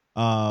doubt.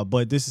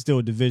 But this is still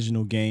a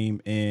divisional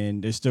game,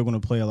 and they're still going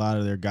to play a lot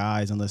of their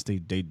guys unless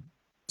they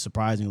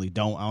surprisingly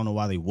don't. I don't know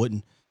why they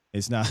wouldn't.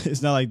 It's not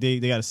like they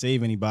got to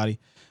save anybody.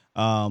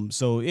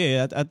 So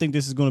yeah, I think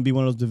this is going to be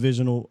one of those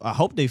divisional. I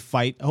hope they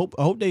fight. I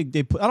hope they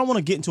put. I don't want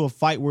to get into a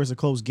fight where it's a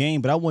close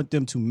game, but I want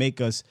them to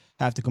make us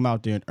have to come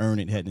out there and earn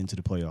it heading into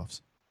the playoffs.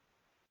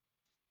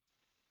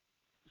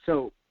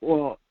 So,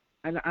 well,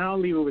 and I'll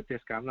leave it with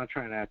this guy. I'm not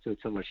trying to add too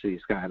much to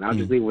this guy, and I'll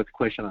just leave it with the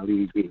question on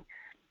EDB.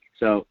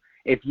 So,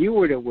 if you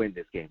were to win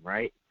this game,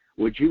 right,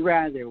 would you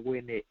rather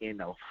win it in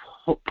a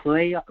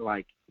play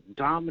like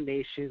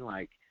domination,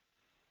 like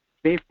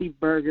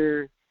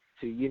 50-burger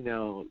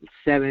to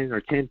 7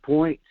 or 10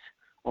 points,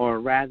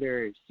 or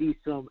rather see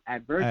some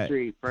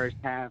adversity first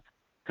half,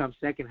 come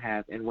second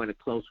half, and win a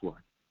close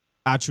one?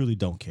 I truly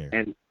don't care.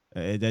 And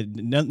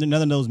none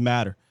of those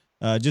matter.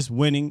 Just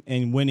winning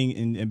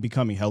and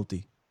becoming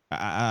healthy.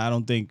 I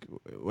don't think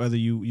whether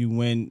you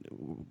win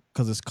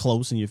because it's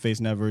close and you're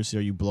facing adversity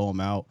or you blow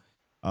them out.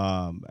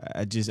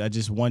 I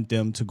just want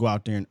them to go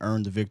out there and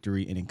earn the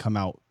victory and then come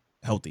out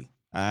healthy.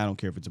 I don't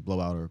care if it's a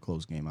blowout or a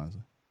close game,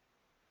 honestly.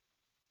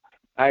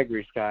 I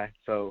agree, Sky.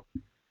 So,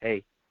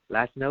 hey,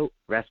 last note,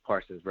 rest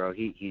Parsons, bro.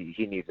 He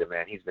needs it,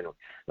 man. He's been,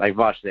 like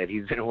Vosh said,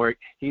 he's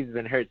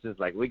been hurt since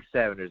like week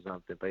 7 or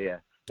something. But yeah.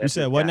 You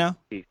said what now?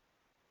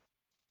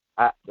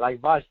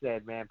 Like Vosh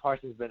said, man,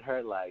 Parsons been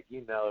hurt,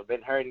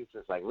 been hurting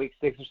since like week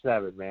 6 or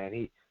 7, man.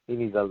 He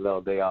needs a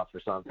little day off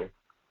or something.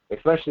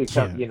 Especially,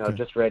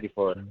 just ready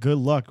for it. Good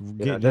luck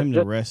getting him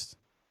to rest.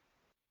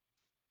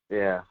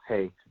 Yeah,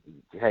 hey,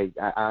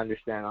 I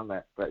understand on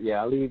that. But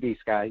yeah, I'll leave you be,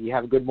 Sky. You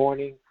have a good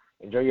morning.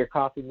 Enjoy your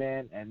coffee,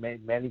 man, and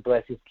many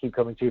blessings. Keep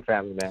coming to your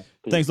family, man.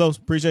 Peace. Thanks, Los.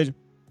 Appreciate you.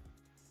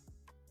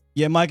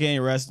 Yeah, Micah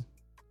ain't resting.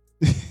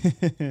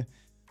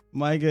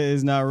 Micah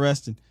is not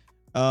resting.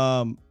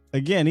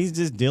 Again, he's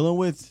just dealing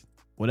with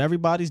what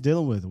everybody's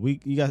dealing with.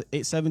 You got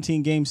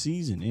 17-game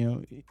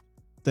season.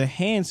 The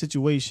hand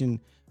situation,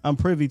 I'm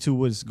privy to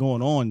what's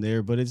going on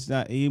there, but it's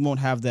not. He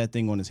won't have that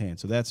thing on his hand,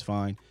 so that's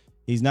fine.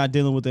 He's not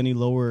dealing with any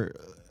lower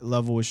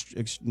level,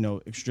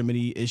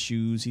 extremity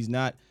issues. He's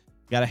not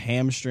got a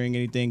hamstring,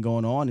 anything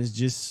going on. It's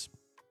just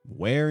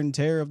wear and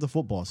tear of the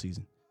football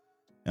season.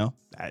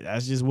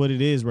 That's just what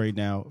it is right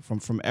now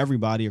from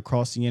everybody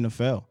across the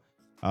NFL.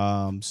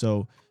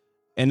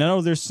 And I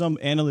know there's some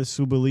analysts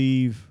who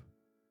believe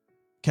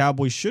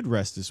Cowboys should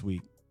rest this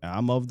week.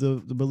 I'm of the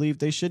belief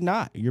they should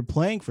not. You're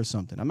playing for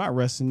something. I'm not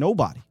resting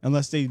nobody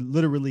unless they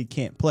literally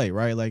can't play,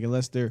 right? Like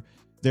unless they're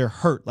they're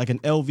hurt. Like an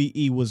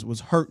LVE was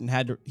hurt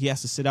and he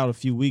has to sit out a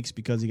few weeks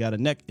because he got a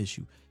neck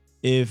issue.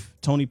 If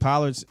Tony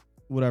Pollard's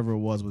whatever it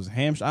was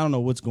hamstring, I don't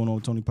know what's going on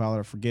with Tony Pollard,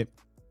 I forget.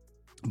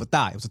 But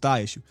it was a thigh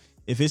issue.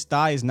 If his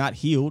thigh is not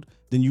healed,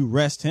 then you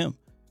rest him.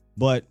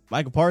 But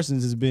Michael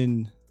Parsons has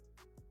been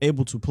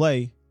able to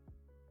play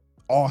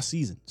all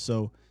season.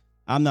 So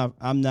I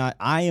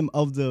am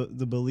of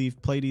the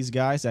belief, play these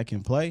guys that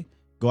can play,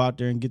 go out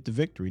there and get the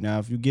victory. Now,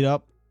 if you get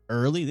up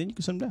early, then you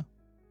can sit them down.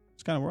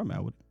 That's kind of where I'm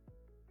at with it.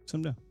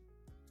 Sit them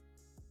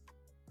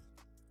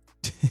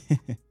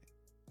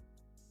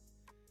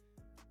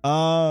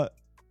down.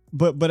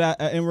 But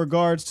in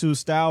regards to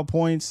style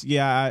points,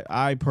 yeah,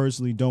 I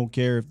personally don't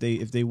care if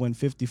they win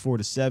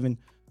 54-7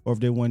 or if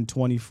they win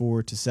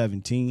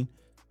 24-17.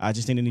 I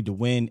just think they need to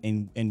win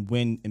and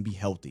win and be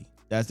healthy.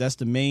 That's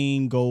the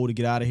main goal, to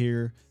get out of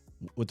here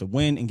with the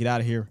win and get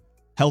out of here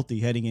healthy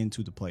heading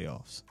into the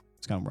playoffs.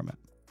 That's kind of where I'm at.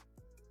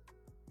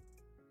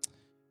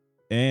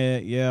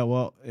 And yeah,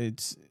 well,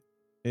 it's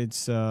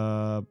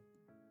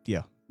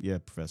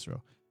Professor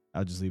O.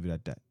 I'll just leave it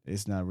at that.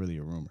 It's not really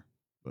a rumor.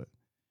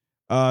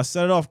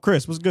 Set it off,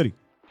 Chris. What's goody?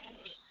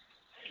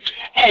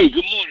 Hey,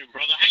 good morning,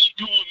 brother. How you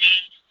doing,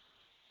 man?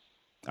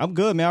 I'm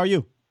good, man. How are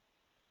you?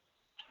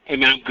 Hey,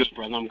 man, I'm good,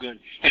 brother. I'm good.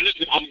 And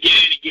listen, I'm getting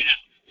in to get out.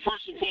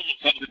 First and foremost,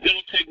 I was a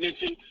dental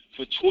technician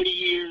for 20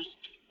 years,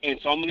 and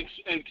so I'm going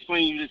to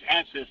explain you this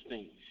abscess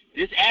thing.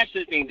 This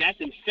abscess thing, that's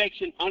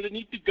infection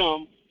underneath the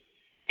gum,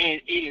 and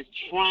it is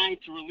trying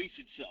to release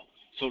itself.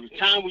 So the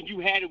time when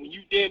you had it, when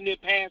you damn near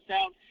passed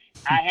out,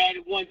 I had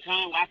it one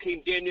time where I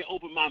couldn't damn near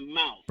open my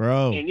mouth.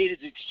 Bro. And it is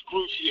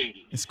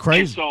excruciating. It's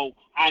crazy. And so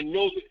I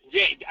know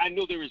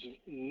there is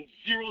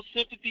zero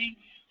sympathy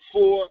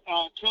for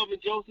Kelvin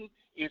Joseph.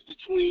 It's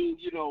between,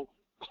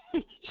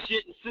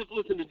 shit and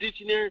syphilis in the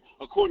dictionary,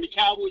 according to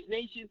Cowboys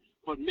Nation.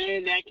 But,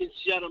 man, that can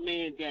shut a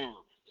man down.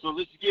 So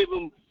let's give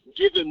him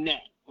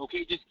that,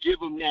 okay? Just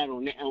give him that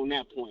on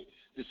that point.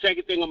 The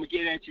second thing I'm going to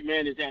get at you,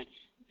 man, is that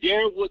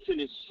Darren Woodson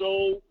is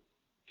so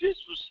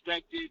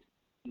disrespected,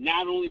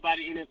 not only by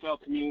the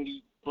NFL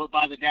community, but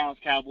by the Dallas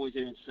Cowboys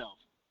in itself.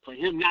 For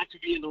him not to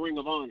be in the Ring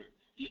of Honor,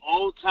 the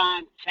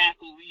all-time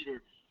tackle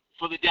leader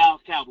for the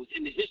Dallas Cowboys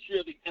in the history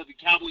of the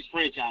Cowboys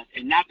franchise,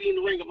 and not be in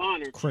the Ring of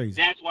Honor,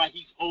 crazy. That's why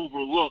he's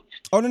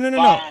overlooked. Oh, no.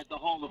 By the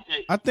Hall of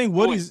Fame. I think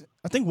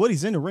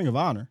Woody's in the Ring of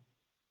Honor.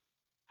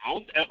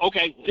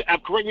 Okay,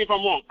 correct me if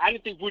I'm wrong. I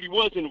didn't think Woody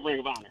was in the Ring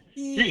of Honor.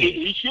 Yeah.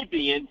 He should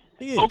be in.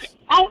 He is. Okay,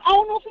 I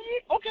don't know if he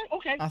is.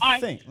 Okay. I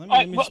think.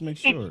 Let me just make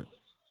sure.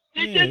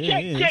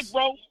 Check,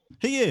 bro.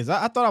 He is.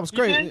 I thought I was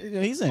crazy.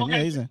 He's in. Okay.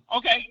 Yeah, he's in.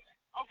 Okay.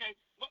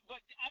 But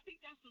I think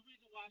that's the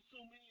reason why so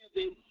many of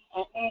them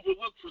are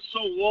overlooked for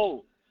so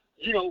long.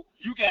 It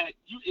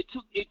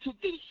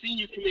took the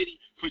senior committee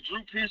for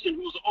Drew Pearson,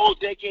 who was all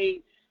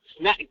decade,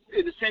 not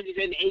in the 70s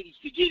and the 80s,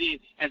 to get in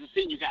as a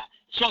senior guy.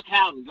 Chuck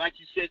Howley, like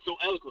you said so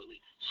eloquently,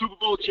 Super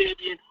Bowl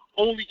champion,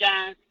 only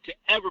guy to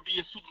ever be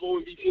a Super Bowl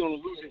MVP on a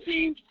losing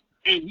team,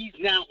 and he's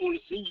now on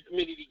the senior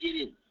committee to get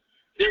in.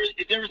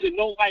 There is in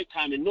no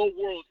lifetime, in no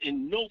world,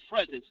 in no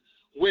presence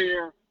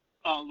where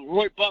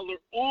Roy Butler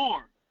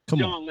or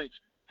John Lynch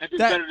have been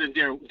better than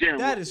Darren.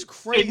 That is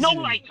crazy. In no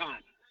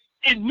lifetime,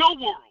 in no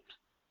world.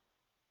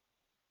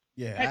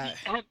 Yeah.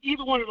 Have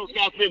either one of those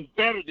guys been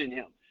better than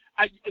him?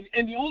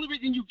 And the only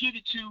reason you give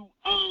it to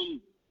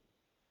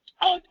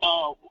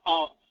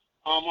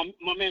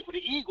my man for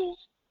the Eagles,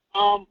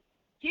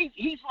 he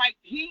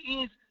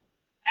is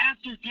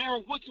after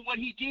Darren Woodson, what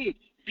he did,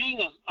 being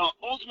a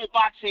ultimate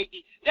box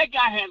safety. That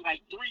guy had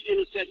like 3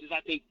 interceptions,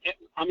 I think.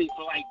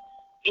 For like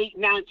 8,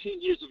 9,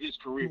 10 years of his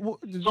career. Well,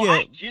 so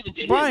yeah,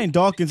 Brian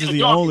Dawkins is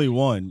the only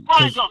one.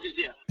 Brian Dawkins,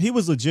 yeah. He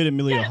was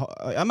legitimately.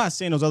 I'm not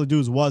saying those other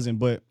dudes wasn't,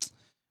 but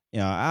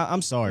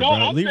I'm sorry, no, bro.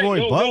 I'm Leroy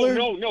saying, Butler,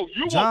 no.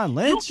 John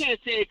Lynch. You can't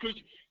say it because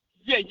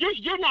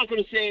you're not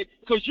going to say it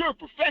because you're a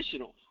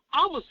professional.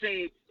 I'm gonna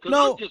say it because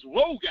I'm just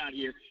rogue out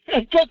here.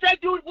 Because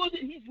that dude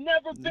he's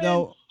never been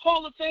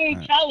Hall of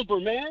Fame caliber,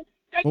 man.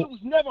 That dude was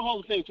never Hall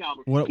of Fame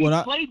caliber.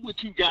 He played with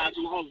 2 guys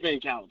who were Hall of Fame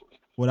caliber.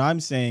 What I'm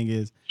saying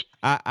is,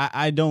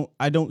 I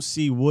don't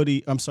see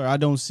Woody. I'm sorry, I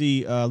don't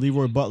see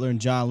Leroy Butler and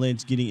John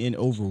Lynch getting in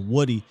over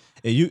Woody.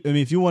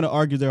 If you want to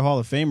argue they're Hall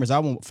of Famers, I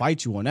won't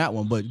fight you on that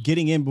one. But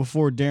getting in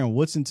before Darren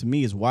Woodson to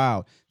me is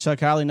wild. Chuck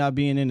Howley not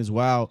being in is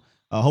wild.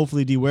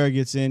 Hopefully D Ware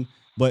gets in,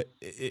 but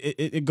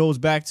it goes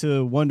back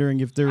to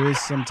wondering if there is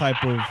some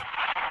type of.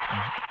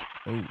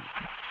 Oh.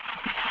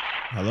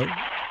 Hello.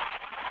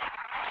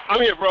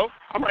 I'm here, bro.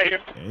 I'm right here.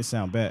 Yeah, it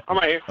sound bad. I'm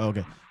right here.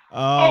 Okay.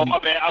 My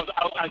bad.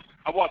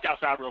 I walked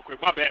outside real quick.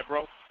 My bad,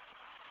 bro.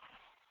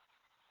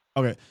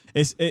 Okay,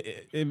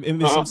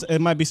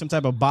 it might be some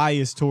type of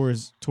bias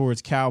towards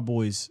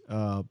Cowboys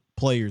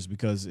players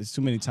because it's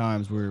too many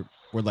times we're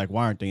like,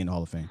 why aren't they in the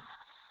Hall of Fame?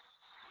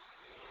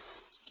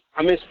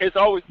 I mean, it's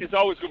always going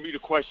to be the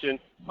question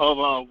of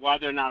why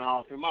they're not in the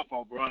Hall of Fame. My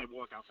fault, bro. I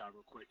walk outside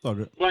real quick.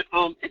 Okay. But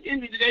at the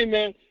end of the day,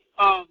 man,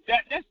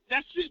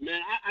 that's it,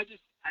 man.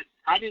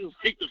 I didn't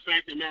take the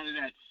fact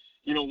that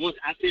once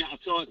I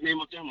saw his name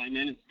up there, I'm like,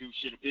 man, this dude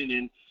should have been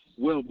in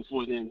well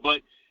before then.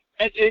 But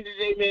at the end of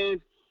the day,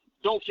 man,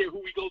 Don't care who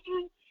we go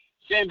through.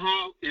 Sam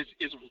Howell is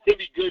a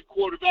really good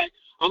quarterback.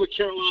 I'm a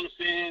Carolina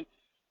fan,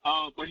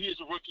 but he is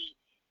a rookie.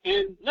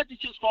 And let the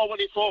chips fall where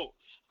they fall.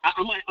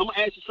 I'm gonna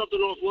ask you something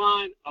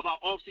offline about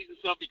off-season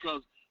stuff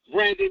because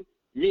Brandon,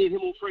 me and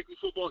him on Frankly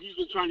Football, he's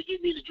been trying to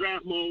get me into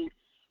draft mode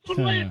for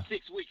the last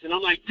 6 weeks, and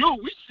I'm like, dude,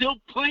 we still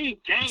playing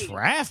games.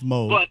 Draft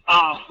mode.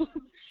 But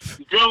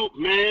dude,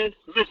 man,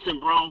 listen,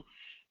 bro.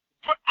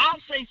 I'll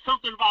say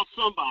something about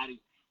somebody.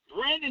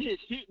 Brandon has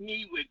hit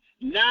me with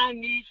 9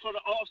 needs for the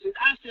offseason.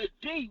 I said,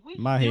 D, we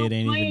my still head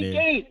ain't playing even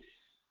there. games.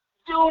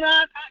 Dude,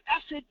 I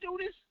said, dude,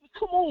 this.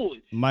 Come on.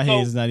 My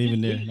head's not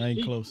even there. Not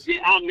even close. Man,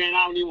 I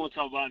don't even want to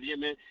talk about it yet,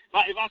 man.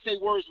 If I say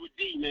words with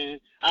D, man,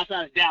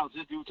 outside of Dallas,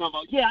 this dude talking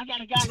about, yeah, I got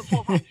a guy in the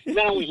fourth round. Man,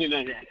 I don't want to hear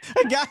none of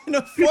that. A guy in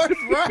the fourth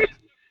round?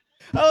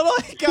 Hold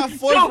on, he got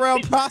fourth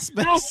round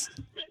prospects.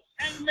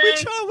 We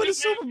trying to win a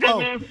Super Bowl.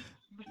 Man,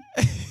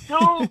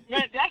 dude,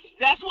 man,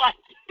 that's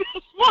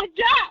my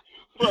guy.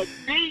 But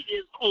D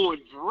is on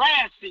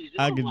draft season.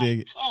 I can dig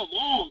it. Come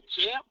on,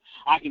 champ.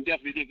 I can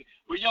definitely dig it.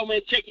 But, yo,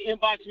 man, check your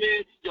inbox,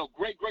 man. Yo,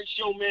 great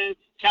show, man.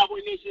 Cowboy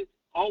Nation,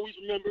 always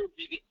remember,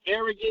 be the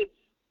arrogant,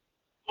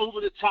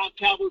 over-the-top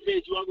Cowboy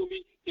fans you are going to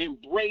be.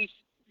 Embrace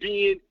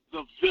being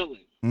the villain.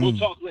 We'll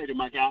talk later,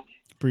 my guy.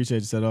 Appreciate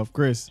you set off.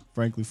 Chris,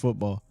 Frankly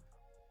Football.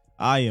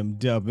 I am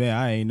dumb, man.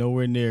 I ain't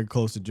nowhere near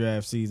close to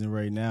draft season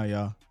right now,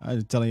 y'all. I'm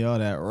just telling y'all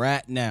that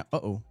right now.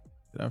 Uh-oh.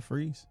 Did I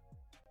freeze?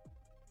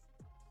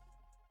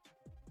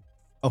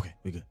 Okay,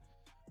 we good.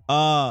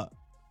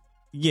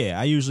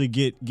 Yeah, I usually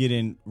get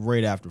in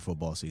right after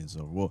football season's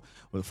over. Well,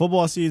 when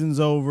football season's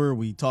over,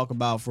 we talk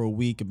about for a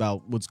week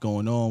about what's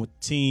going on with the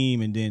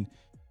team, and then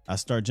I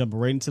start jumping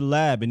right into the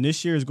lab. And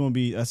this year is going to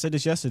be, I said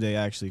this yesterday,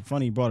 actually.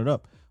 Funny you brought it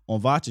up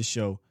on Vach's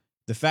show.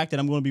 The fact that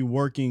I'm going to be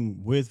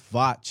working with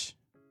Vach,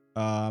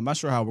 I'm not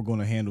sure how we're going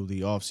to handle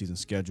the offseason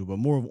schedule, but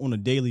more on a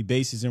daily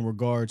basis in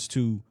regards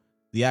to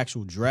the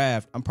actual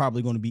draft, I'm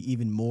probably going to be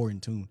even more in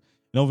tune.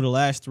 And over the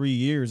last 3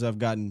 years, I've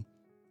gotten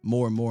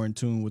more and more in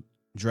tune with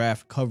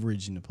draft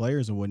coverage and the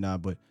players and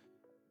whatnot, but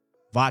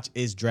Vach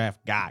is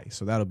draft guy,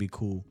 so that'll be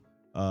cool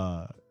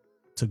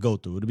to go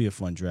through. It'll be a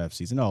fun draft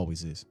season. It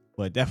always is.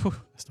 But that's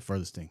the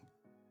furthest thing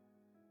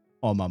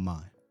on my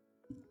mind.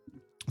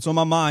 So on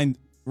my mind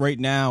right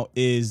now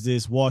is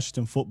this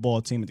Washington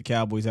football team that the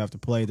Cowboys have to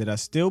play that I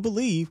still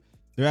believe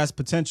there has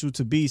potential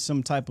to be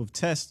some type of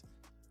test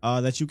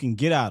that you can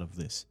get out of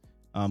this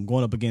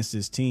going up against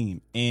this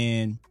team.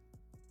 And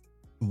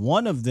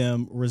one of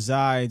them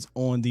resides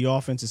on the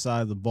offensive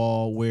side of the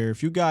ball, where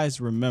if you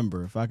guys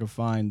remember, if I could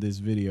find this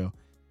video,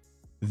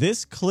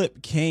 this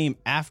clip came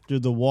after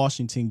the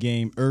Washington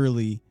game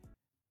early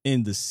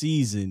in the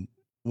season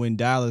when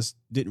Dallas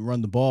didn't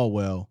run the ball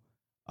well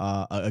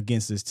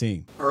against this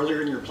team.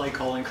 Earlier in your play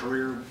calling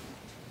career,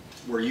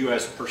 were you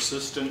as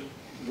persistent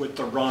with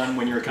the run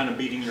when you're kind of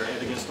beating your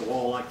head against the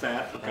wall like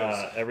that?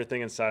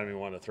 Everything inside of me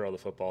wanted to throw the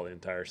football the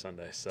entire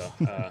Sunday. So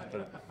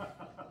but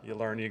you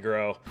learn, you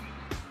grow.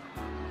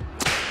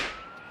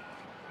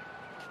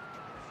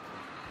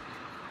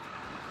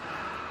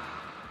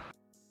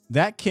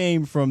 That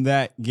came from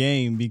that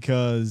game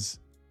because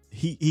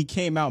he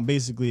came out and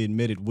basically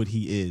admitted what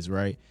he is,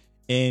 right?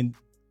 And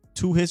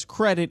to his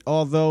credit,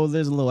 although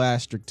there's a little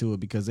asterisk to it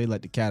because they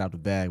let the cat out the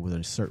bag with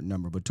a certain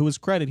number, but to his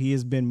credit, he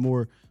has been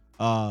more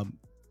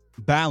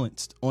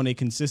balanced on a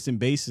consistent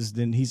basis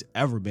than he's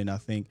ever been, I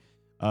think,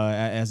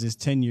 as his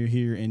tenure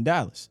here in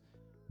Dallas.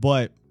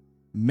 But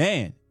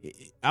man,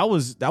 that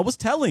was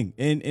telling,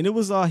 and it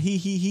was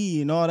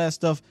he and all that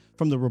stuff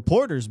from the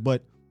reporters,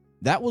 but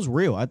that was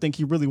real. I think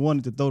he really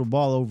wanted to throw the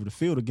ball over the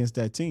field against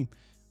that team.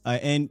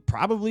 And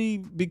probably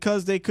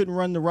because they couldn't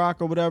run the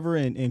rock or whatever,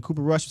 and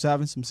Cooper Rush was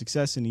having some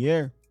success in the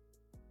air.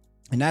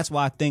 And that's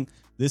why I think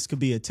this could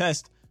be a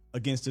test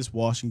against this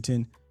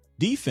Washington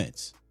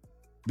defense,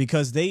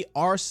 because they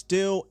are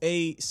still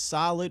a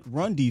solid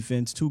run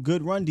defense, to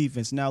good run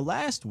defense. Now,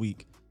 last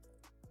week,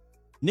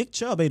 Nick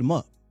Chubb ate him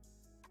up.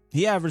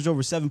 He averaged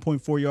over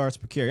 7.4 yards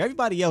per carry.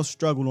 Everybody else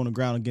struggled on the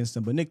ground against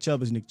him, but Nick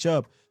Chubb is Nick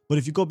Chubb. But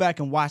if you go back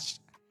and watch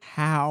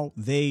how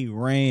they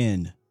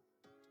ran,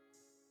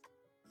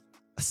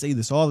 I say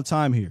this all the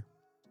time here,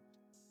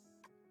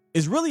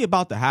 it's really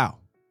about the how.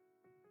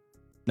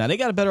 Now, they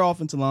got a better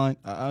offensive line.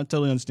 I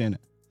totally understand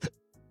that.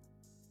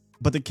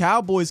 But the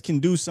Cowboys can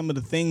do some of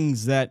the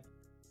things that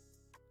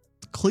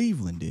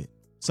Cleveland did.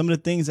 Some of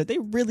the things that they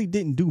really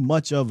didn't do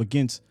much of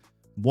against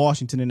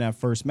Washington in that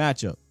first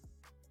matchup.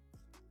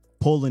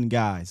 Pulling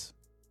guys,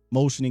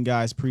 motioning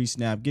guys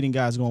pre-snap, getting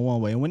guys going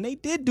one way. And when they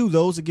did do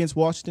those against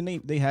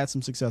Washington, they had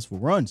some successful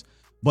runs.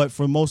 But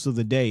for most of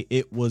the day,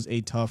 it was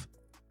a tough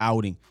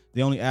outing.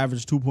 They only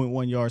averaged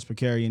 2.1 yards per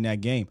carry in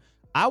that game.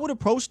 I would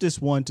approach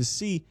this one to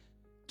see,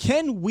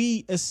 can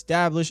we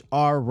establish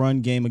our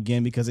run game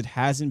again? Because it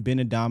hasn't been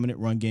a dominant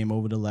run game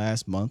over the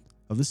last month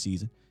of the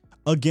season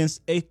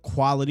against a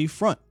quality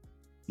front.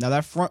 Now,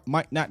 that front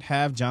might not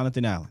have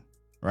Jonathan Allen,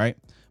 right?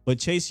 But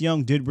Chase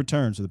Young did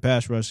return, so the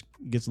pass rush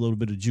gets a little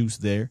bit of juice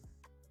there.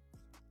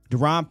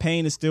 Deron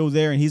Payne is still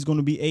there, and he's going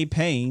to be a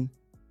pain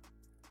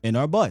in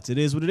our butts. It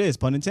is what it is,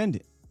 pun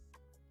intended.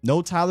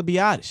 No Tyler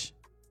Biadasz.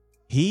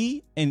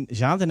 He and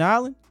Jonathan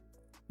Allen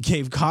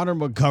gave Connor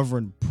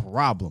McGovern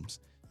problems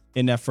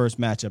in that first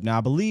matchup. Now,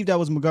 I believe that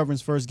was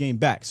McGovern's first game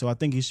back, so I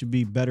think he should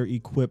be better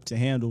equipped to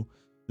handle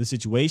the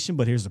situation.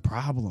 But here's the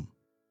problem.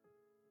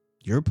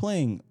 You're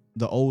playing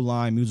the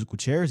O-line musical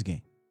chairs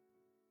game.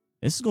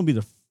 This is going to be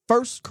the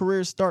first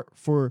career start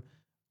for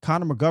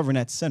Connor McGovern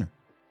at center.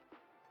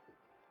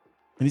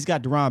 And he's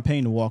got Daron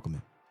Payne to welcome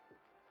him.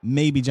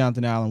 Maybe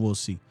Jonathan Allen, we'll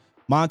see.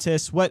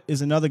 Montez Sweat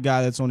is another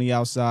guy that's on the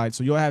outside.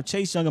 So you'll have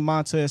Chase Young and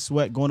Montez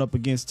Sweat going up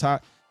against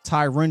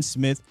Tyron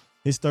Smith,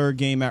 his third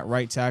game at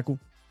right tackle.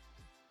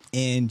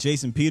 And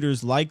Jason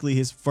Peters, likely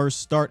his first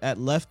start at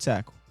left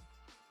tackle.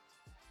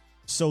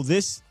 So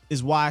this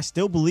is why I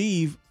still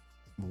believe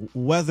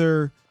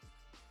they're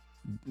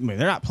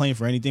not playing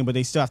for anything, but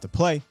they still have to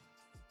play.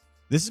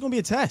 This is going to be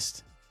a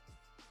test.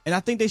 And I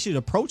think they should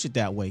approach it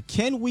that way.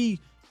 Can we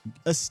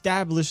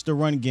establish the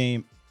run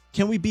game?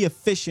 Can we be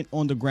efficient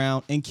on the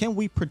ground? And can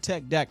we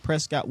protect Dak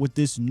Prescott with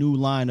this new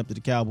lineup that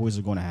the Cowboys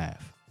are going to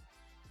have?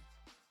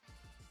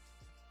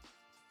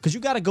 Because you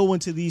got to go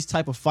into these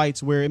type of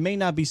fights where it may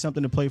not be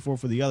something to play for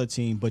the other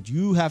team, but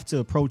you have to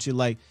approach it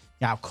like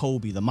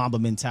Kobe, the Mamba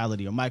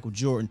mentality, or Michael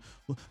Jordan.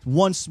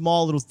 One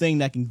small little thing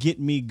that can get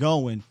me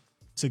going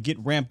to get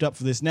ramped up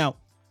for this. Now,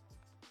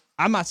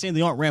 I'm not saying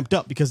they aren't ramped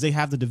up because they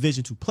have the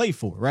division to play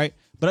for, right?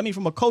 But I mean,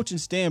 from a coaching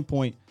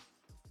standpoint,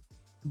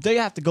 they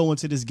have to go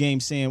into this game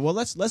saying, well,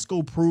 let's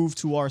go prove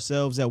to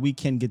ourselves that we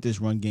can get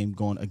this run game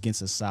going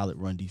against a solid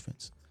run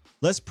defense.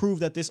 Let's prove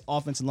that this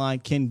offensive line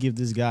can give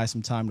this guy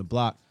some time to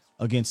block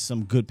against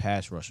some good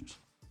pass rushers.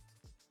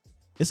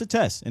 It's a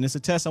test, and it's a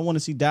test I want to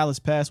see Dallas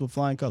pass with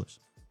flying colors.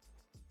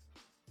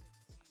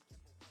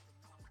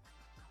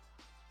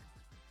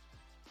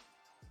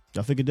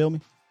 Y'all figure deal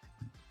me?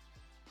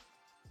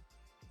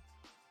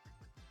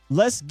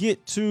 Let's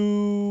get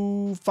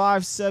to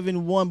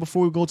 571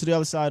 before we go to the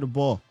other side of the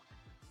ball.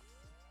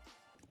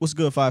 What's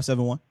good,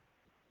 571?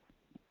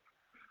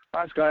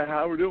 Hi, Sky.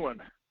 How we doing?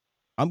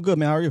 I'm good,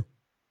 man. How are you?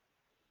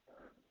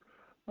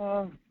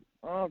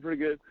 Pretty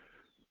good.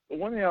 The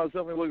one thing I was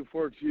definitely looking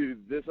forward to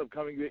this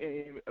upcoming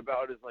game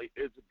about is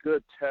it's a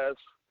good test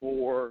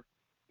for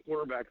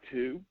cornerback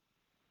 2.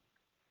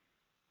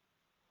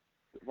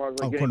 As far as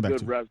getting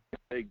good reps,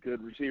 a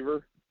good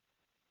receiver.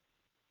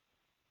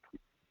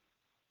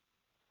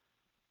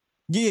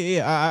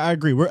 Yeah, I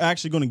agree. We're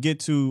actually going to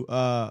get to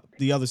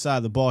the other side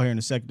of the ball here in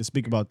a second to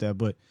speak about that.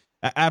 But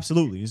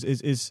absolutely,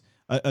 it's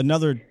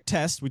another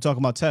test. We're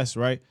talking about tests,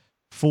 right?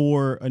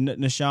 For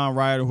Nahshon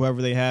Wright or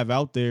whoever they have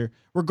out there,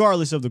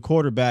 regardless of the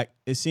quarterback,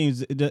 it seems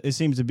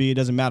to be it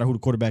doesn't matter who the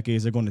quarterback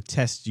is. They're going to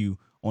test you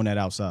on that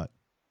outside.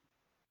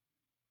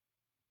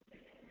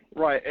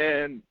 Right,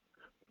 and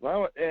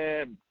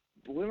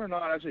believe it or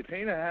not, actually,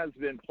 Payne has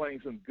been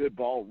playing some good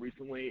ball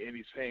recently, and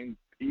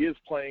he is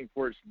playing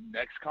for his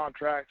next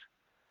contract.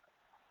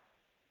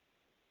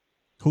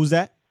 Who's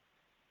that?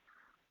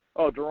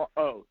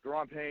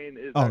 Daron Payne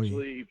is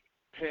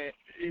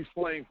he's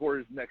playing for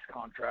his next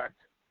contract.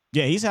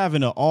 Yeah, he's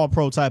having an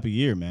all-pro type of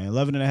year, man.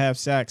 11.5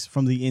 sacks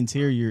from the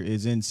interior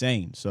is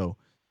insane. So,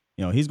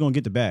 he's going to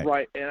get the bag.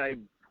 Right,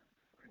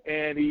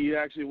 and he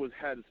actually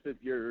had his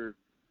fifth-year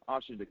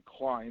option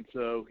decline,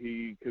 so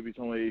he could be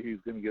somebody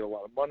who's going to get a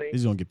lot of money.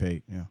 He's going to get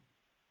paid, yeah.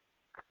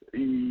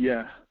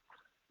 Yeah.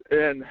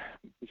 And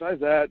besides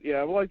that,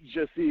 I would like to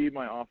just see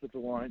my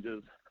offensive line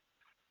just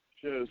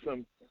show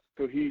some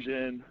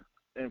cohesion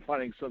and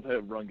finding some type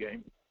of run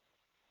game.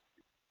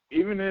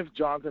 Even if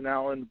Jonathan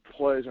Allen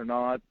plays or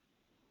not,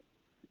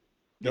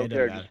 it doesn't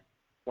matter.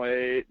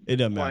 Play. It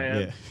doesn't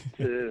matter.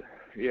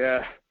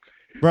 Yeah.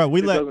 Bro,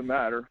 it doesn't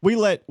matter. We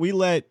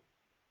let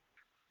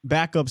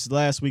backups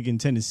last week in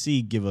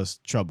Tennessee give us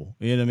trouble.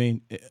 You know what I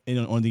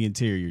mean? On the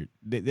interior,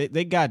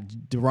 they got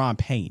Daron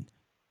Payne.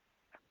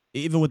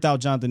 Even without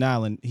Jonathan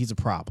Allen, he's a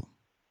problem.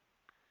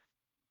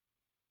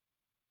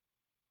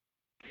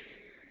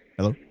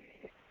 Hello?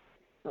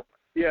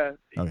 Yeah.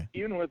 Okay.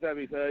 Even with that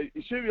being said,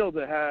 you should be able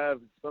to have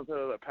some sort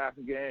of a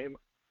passing game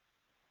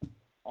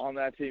on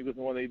that team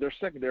because their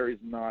secondary is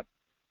not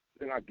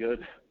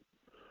good.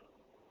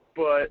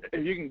 But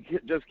if you can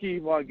just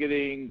keep on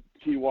getting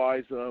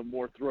T.Y.'s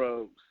more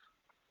throws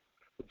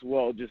as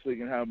well, just so you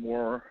can have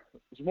more.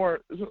 It's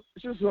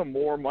just some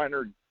more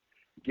minor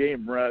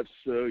game reps,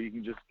 so you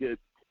can just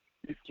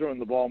he's throwing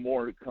the ball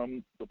more to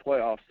come the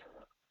playoffs.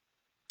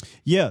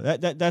 Yeah,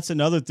 that's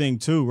another thing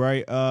too,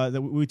 right?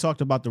 That we talked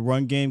about the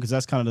run game because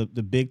that's kind of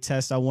the big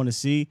test I want to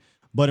see.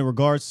 But in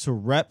regards to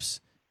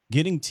reps,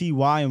 getting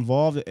T.Y.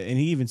 involved, and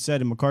he even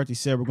said, and McCarthy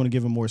said, we're going to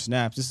give him more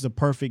snaps. This is a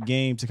perfect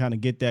game to kind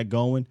of get that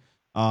going.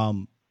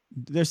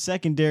 Their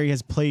secondary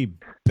has played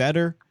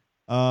better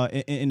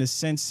in a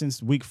sense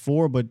since week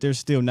 4, but there's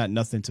still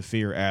nothing to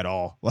fear at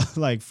all.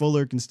 Like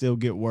Fuller can still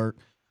get work.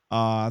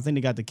 I think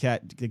they got the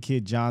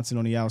kid Johnson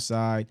on the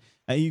outside.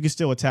 You can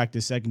still attack the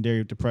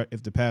secondary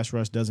if the pass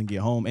rush doesn't get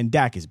home. And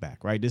Dak is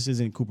back, right? This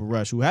isn't Cooper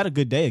Rush, who had a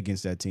good day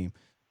against that team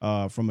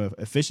from an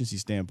efficiency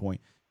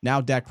standpoint. Now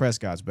Dak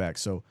Prescott's back.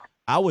 So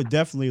I would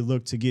definitely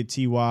look to get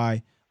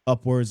T.Y.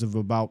 upwards of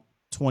about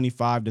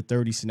 25 to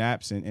 30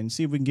 snaps and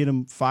see if we can get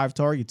him 5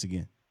 targets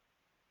again.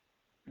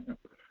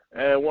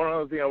 And one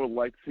other thing I would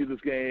like to see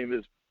this game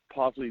is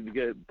possibly to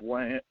get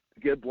Bland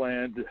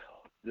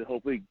to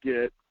hopefully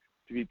get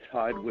to be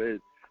tied with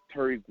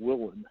Tariq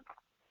Woolen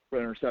for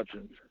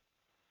interceptions.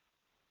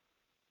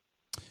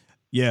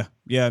 Yeah.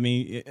 I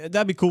mean,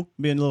 that'd be cool.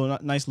 Being a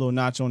nice little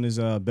notch on his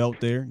belt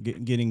there,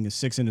 getting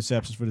 6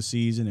 interceptions for the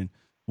season, and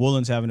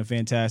Woolen's having a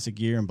fantastic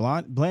year, and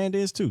Bland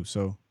is too.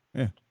 So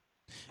yeah.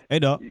 Hey,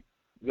 Doug.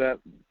 And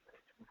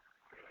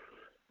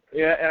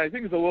I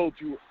think it's a little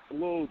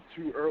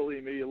too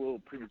early, maybe a little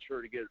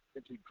premature to get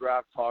into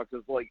draft talk.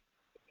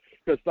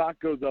 Because stock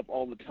goes up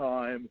all the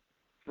time,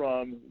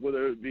 from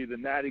whether it be the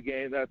Natty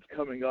game that's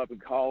coming up in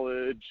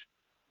college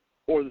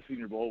or the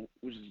Senior Bowl,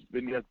 which has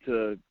been yet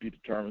to be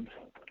determined.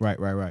 Right.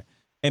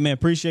 Hey, man,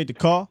 appreciate the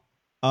call.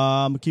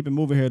 I'm going to keep it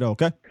moving here, though,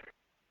 okay?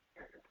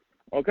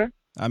 Okay. All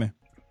right, man.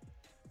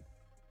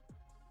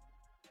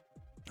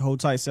 Hold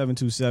tight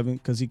 727,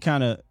 because he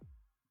kind of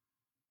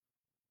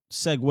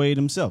segued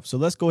himself. So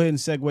let's go ahead and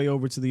segue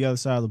over to the other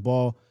side of the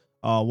ball,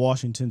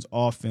 Washington's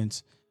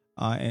offense,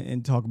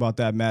 and talk about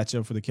that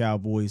matchup for the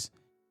Cowboys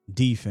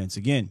defense.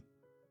 Again,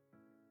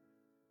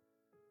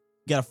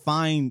 you got to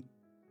find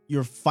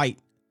your fight.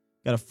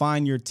 Got to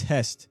find your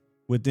test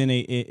within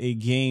a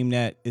game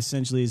that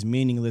essentially is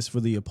meaningless for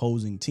the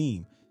opposing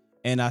team.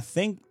 And I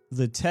think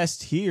the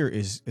test here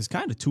is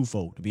kind of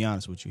twofold, to be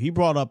honest with you. He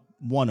brought up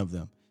one of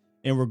them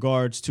in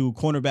regards to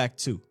cornerback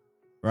 2,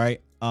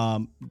 right?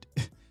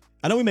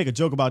 I know we make a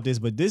joke about this,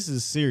 but this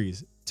is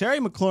serious. Terry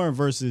McLaurin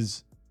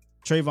versus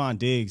Trayvon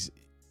Diggs.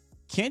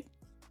 Can't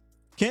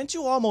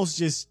you almost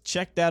just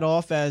check that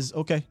off as,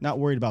 okay, not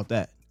worried about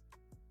that?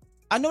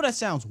 I know that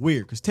sounds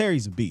weird because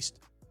Terry's a beast.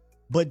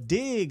 But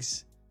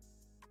Diggs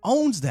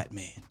owns that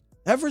man.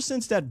 Ever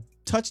since that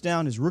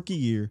touchdown his rookie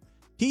year,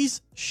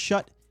 he's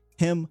shut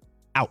him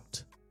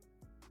out.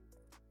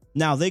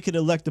 Now, they could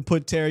elect to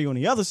put Terry on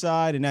the other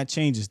side, and that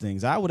changes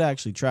things. I would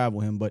actually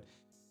travel him, but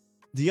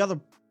the other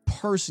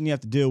person you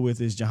have to deal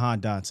with is Jahan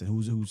Dotson,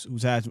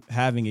 who's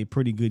having a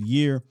pretty good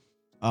year.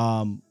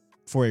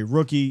 For a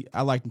rookie,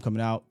 I liked him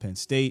coming out, Penn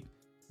State.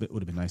 But it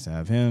would have been nice to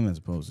have him as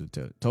opposed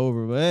to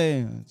Tober, but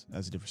hey,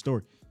 that's a different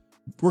story.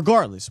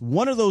 Regardless,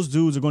 one of those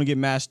dudes are going to get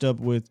matched up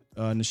with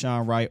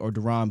Nashawn Wright or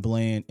Deron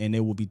Bland, and they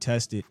will be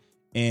tested.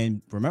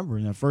 And remember,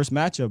 in that first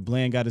matchup,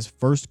 Bland got his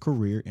first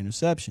career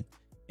interception.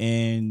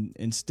 And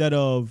instead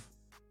of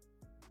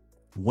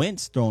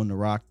Wentz throwing the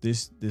rock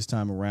this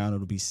time around,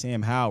 it'll be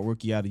Sam Howell,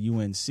 rookie out of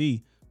UNC,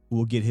 who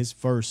will get his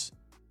first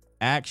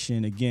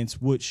action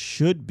against what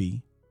should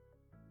be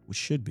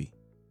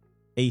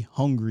a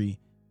hungry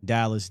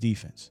Dallas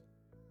defense.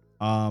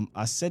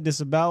 I said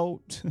this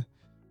about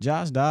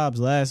Josh Dobbs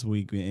last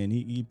week, and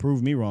he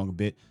proved me wrong a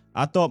bit.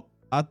 I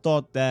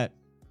thought that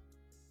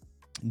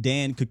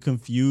Dan could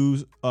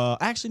confuse.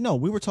 Actually, no,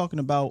 we were talking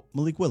about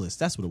Malik Willis.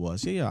 That's what it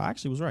was. Yeah, I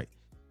actually was right.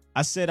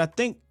 I said I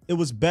think it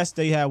was best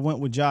they had went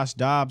with Josh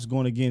Dobbs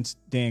going against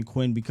Dan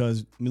Quinn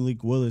because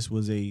Malik Willis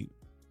was a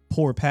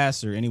poor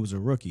passer and he was a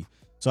rookie.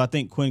 So I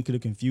think Quinn could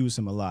have confused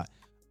him a lot.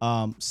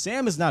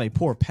 Sam is not a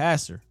poor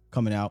passer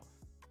coming out,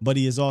 but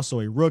he is also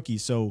a rookie.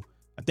 So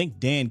I think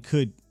Dan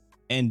could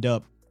end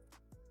up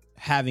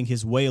having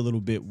his way a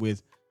little bit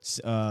with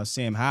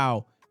Sam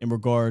Howell in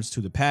regards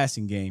to the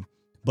passing game.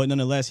 But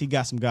nonetheless, he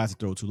got some guys to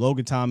throw to.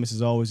 Logan Thomas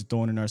is always a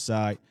thorn in our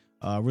side.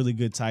 Really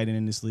good tight end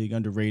in this league,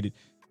 underrated.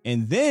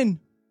 And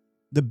then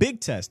the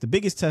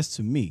biggest test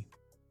to me,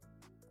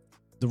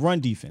 the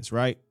run defense,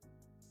 right?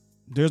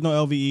 There's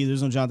no LVE,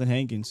 there's no Jonathan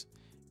Hankins,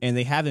 and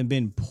they haven't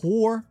been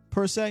poor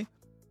per se,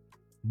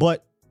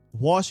 but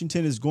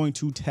Washington is going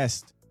to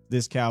test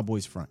this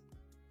Cowboys front.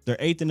 They're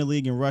 8th in the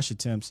league in rush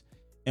attempts,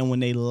 and when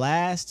they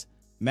last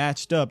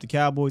matched up,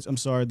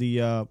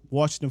 the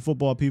Washington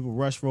football people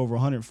rushed for over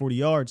 140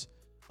 yards.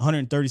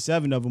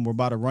 137 of them were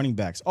by the running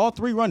backs. All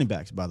 3 running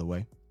backs, by the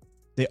way.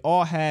 They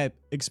all had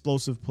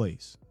explosive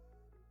plays,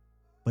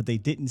 but they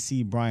didn't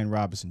see Brian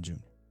Robinson Jr.,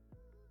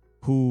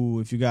 who,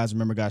 if you guys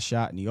remember, got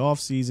shot in the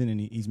offseason, and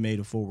he's made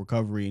a full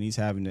recovery, and he's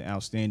having an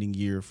outstanding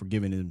year for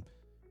given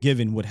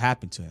what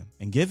happened to him.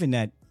 And given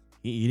that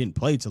he didn't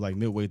play till like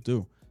midway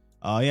through.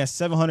 He has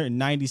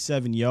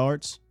 797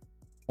 yards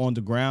on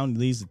the ground,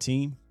 leads the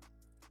team.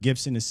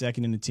 Gibson is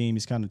second in the team.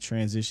 He's kind of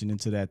transitioned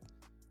into that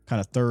kind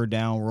of third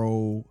down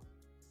role,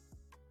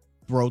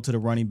 throw to the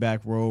running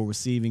back role,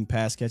 receiving,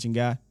 pass catching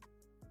guy.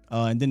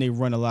 And then they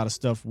run a lot of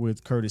stuff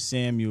with Curtis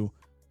Samuel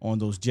on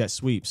those jet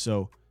sweeps.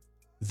 So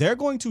they're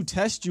going to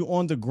test you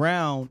on the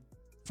ground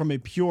from a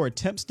pure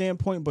attempt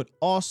standpoint, but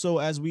also,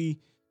 as we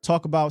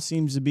talk about,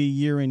 seems to be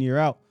year in, year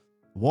out,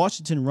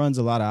 Washington runs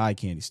a lot of eye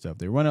candy stuff.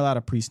 They run a lot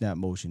of pre-snap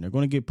motion. They're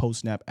going to get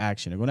post-snap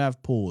action. They're going to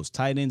have pulls.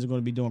 Tight ends are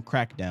going to be doing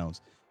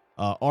crackdowns,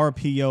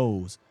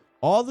 RPOs,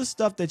 all the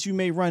stuff that you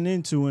may run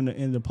into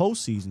in the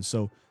postseason.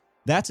 So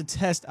that's a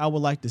test I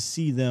would like to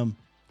see them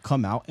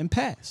come out and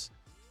pass.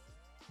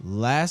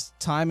 Last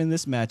time in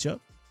this matchup,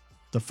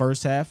 the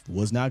first half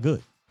was not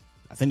good.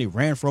 I think they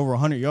ran for over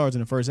 100 yards in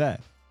the first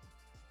half.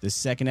 The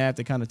second half,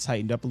 they kind of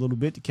tightened up a little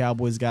bit. The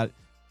Cowboys got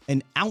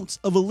an ounce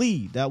of a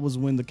lead. That was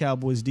when the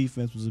Cowboys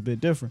defense was a bit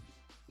different.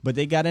 But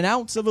they got an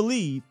ounce of a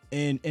lead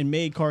and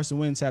made Carson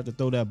Wentz have to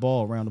throw that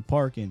ball around the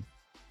park, and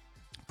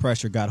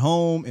pressure got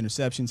home,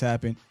 interceptions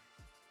happened,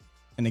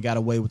 and they got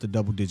away with a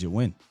double-digit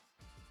win.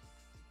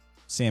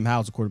 Sam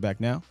Howell's the quarterback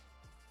now.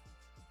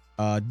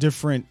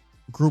 Different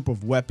group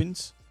of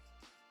weapons.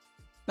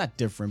 Not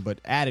different, but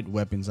added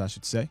weapons, I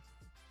should say.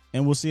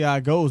 And we'll see how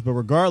it goes. But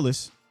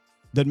regardless,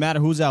 doesn't matter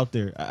who's out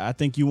there. I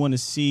think you want to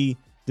see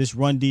this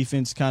run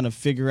defense kind of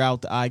figure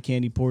out the eye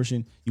candy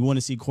portion. You want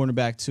to see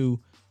cornerback 2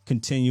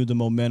 continue the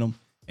momentum.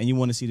 And you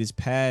want to see this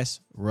pass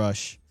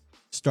rush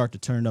start to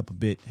turn up a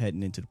bit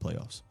heading into the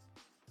playoffs.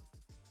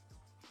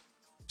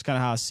 It's kind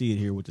of how I see it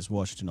here with this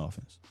Washington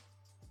offense.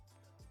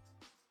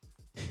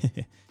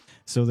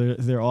 So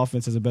their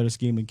offense has a better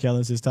scheme than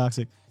Kellen says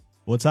Toxic.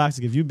 Well,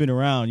 Toxic, if you've been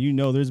around, you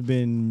know there's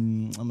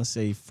been, I'm going to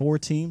say, 4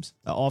 teams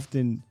I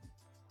often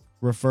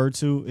refer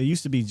to. It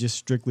used to be just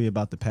strictly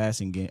about the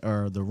passing game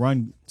or the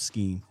run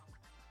scheme.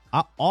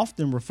 I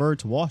often refer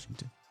to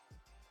Washington.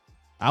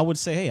 I would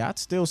say, hey, I'd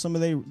steal some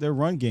of their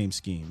run game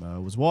scheme.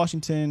 It was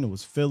Washington, it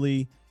was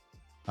Philly,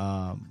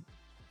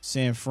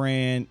 San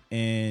Fran,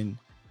 and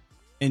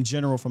in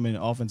general, from an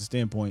offensive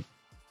standpoint,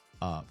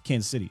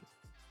 Kansas City.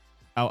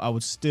 I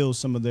would steal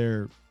some of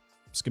their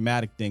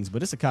schematic things,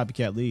 but it's a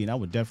copycat league, and I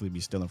would definitely be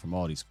stealing from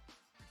all these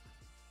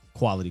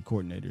quality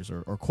coordinators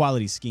or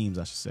quality schemes,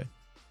 I should say.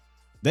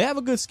 They have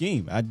a good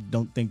scheme. I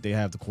don't think they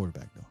have the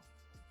quarterback, though.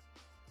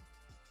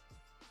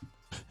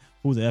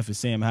 Who the F is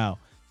Sam Howell?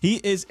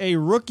 He is a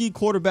rookie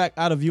quarterback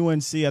out of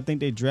UNC. I think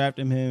they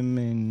drafted him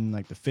in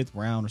like the 5th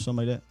round or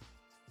something like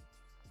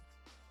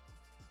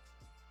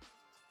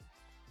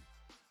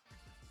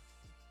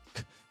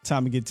that.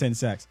 Time to get 10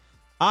 sacks.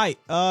 All right,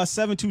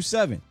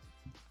 727.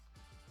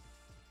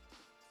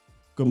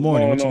 Good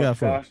morning. What you got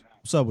for us?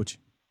 What's up with you?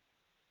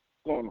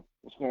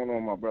 What's going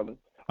on, my brother?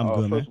 I'm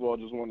good, man. First of all,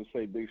 just want to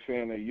say big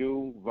fan of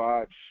you,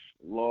 Vach,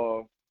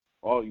 Law,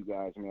 all you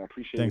guys, man. I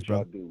appreciate Thanks, what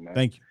y'all bro. do, man.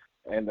 Thank you.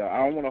 And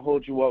I don't want to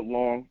hold you up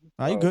long.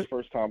 You good?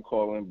 First time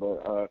calling,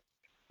 but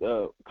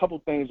a couple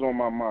things on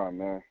my mind,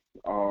 man.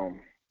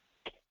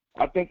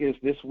 I think it's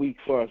this week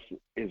for us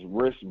is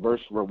risk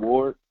versus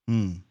reward.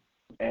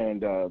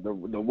 And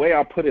the way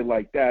I put it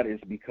like that is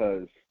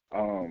because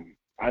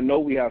I know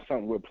we have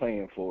something we're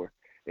playing for.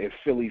 If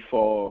Philly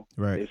fall,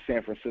 right. If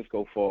San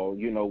Francisco fall,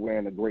 we're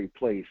in a great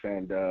place.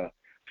 And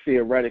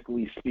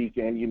theoretically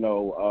speaking,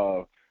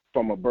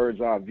 from a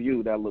bird's eye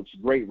view, that looks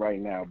great right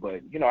now.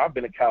 But, I've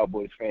been a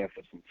Cowboys fan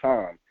for some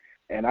time,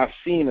 and I've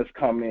seen us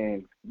come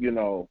in,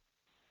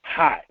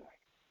 hot,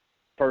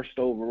 first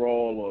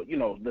overall, or,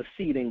 the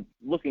seeding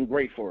looking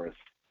great for us,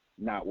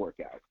 not work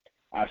out.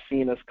 I've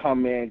seen us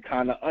come in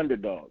kind of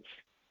underdogs.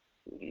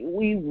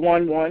 We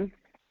won one,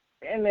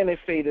 and then it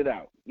faded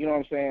out. You know what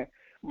I'm saying?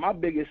 My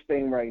biggest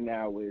thing right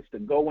now is to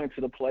go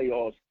into the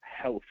playoffs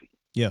healthy.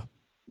 Yeah.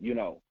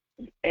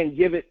 And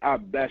give it our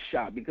best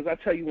shot. Because I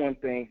tell you one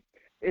thing,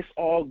 it's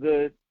all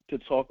good to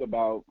talk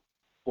about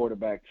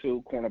quarterback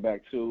 2,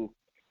 cornerback 2,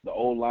 the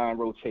O-line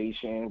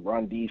rotation,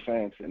 run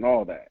defense, and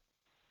all that.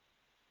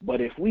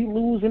 But if we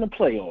lose in the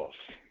playoffs,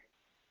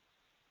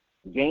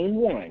 game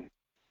 1,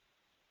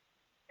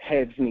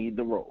 heads need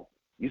to roll.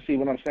 You see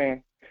what I'm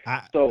saying?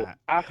 I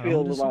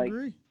feel like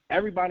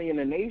everybody in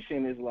the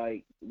nation is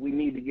like, we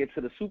need to get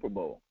to the Super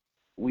Bowl.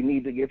 We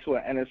need to get to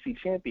an NFC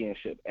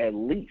championship, at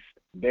least,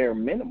 bare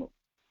minimum.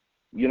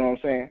 You know what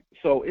I'm saying?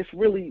 So it's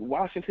really,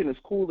 Washington is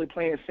cool. They're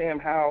playing Sam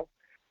Howell.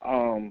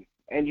 And,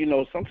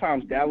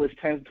 sometimes Dallas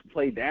tends to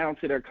play down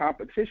to their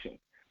competition.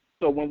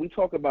 So when we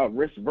talk about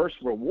risk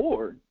versus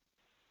reward,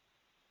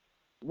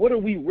 what are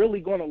we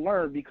really going to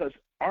learn? Because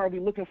are we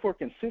looking for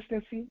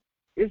consistency?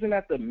 Isn't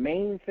that the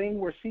main thing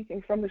we're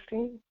seeking from this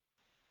team?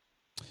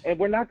 And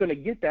we're not going to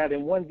get that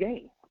in one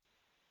game.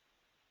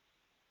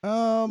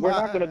 We're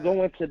not going to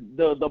go into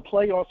the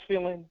playoffs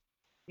feeling,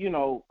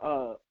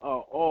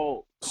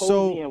 all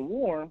cozy and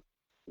warm.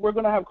 We're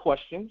going to have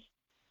questions,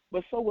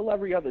 but so will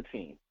every other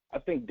team. I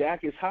think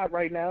Dak is hot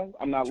right now.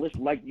 I'm not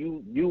listening like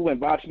you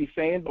and Vach be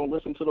saying. Don't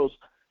listen to those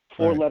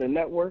 4-letter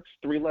networks,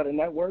 3-letter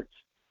networks,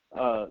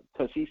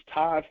 because he's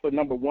tied for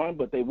number 1,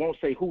 but they won't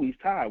say who he's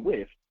tied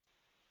with.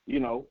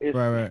 It's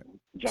right.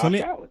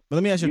 Josh Allen. But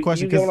let me ask you a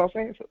question. You get what I'm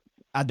saying?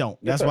 I don't.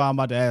 Yes, That's why I'm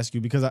about to ask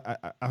you, because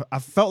I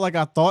felt like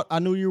I thought I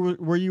knew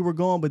where you were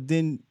going, but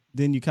then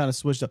you kind of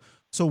switched up.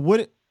 So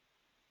what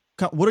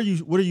are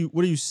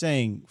you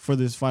saying for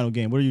this final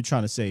game? What are you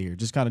trying to say here?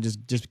 Just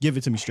give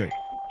it to me straight.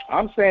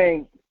 I'm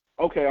saying,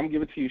 okay, I'm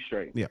giving it to you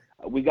straight. Yeah.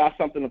 We got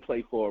something to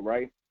play for,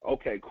 right?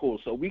 Okay, cool.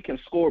 So we can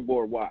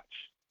scoreboard watch.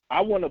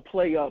 I want to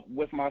play up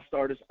with my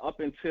starters up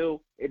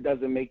until it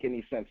doesn't make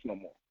any sense no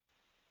more.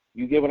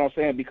 You get what I'm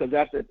saying? Because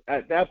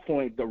at that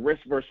point, the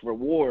risk versus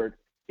reward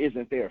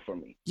isn't there for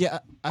me. Yeah,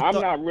 I'm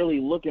not really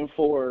looking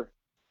for.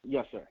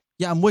 Yes, sir.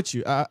 Yeah, I'm with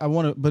you. I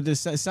want to, but it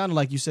sounded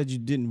like you said you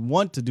didn't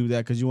want to do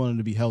that because you wanted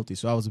to be healthy.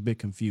 So I was a bit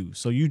confused.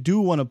 So you do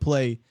want to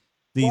play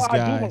these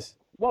guys.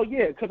 Well,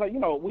 yeah, because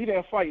we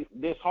didn't fight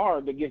this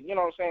hard to get. You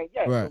know what I'm saying?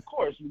 Yes, Right. Of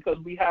course, because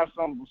we have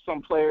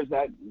some players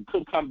that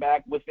could come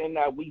back within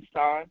that week's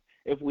time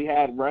if we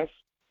had rest.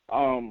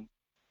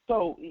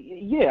 So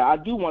yeah, I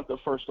do want the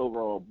first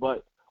overall,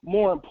 but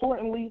more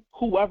importantly,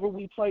 whoever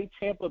we play,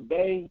 Tampa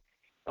Bay,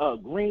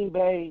 Green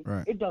Bay,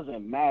 Right. It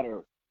doesn't matter.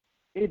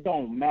 It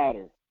don't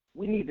matter.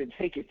 We need to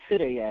take it to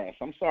their ass.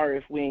 I'm sorry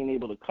if we ain't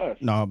able to cuss.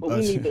 No, but we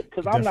need to,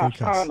 because I'm not definitely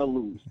cuss. trying to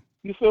lose.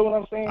 You feel what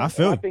I'm saying? I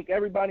feel And you. I think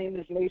everybody in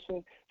this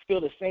nation feel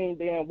the same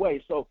damn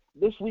way. So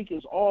this week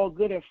is all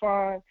good and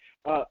fine.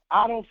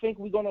 I don't think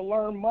we're going to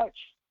learn much.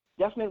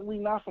 Definitely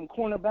not from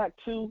cornerback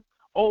 2.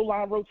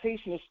 O-line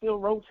rotation is still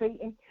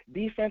rotating.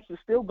 Defense is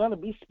still going to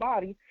be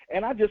spotty.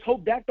 And I just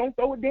hope Dak don't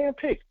throw a damn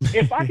pick.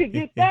 If I could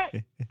get that,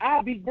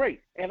 I'd be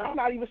great. And I'm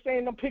not even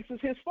saying them picks is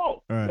his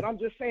fault. Right. But I'm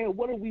just saying,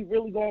 what are we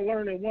really going to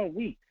learn in 1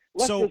 week?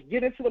 Let's So- just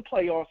get into the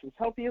playoffs as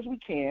healthy as we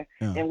can,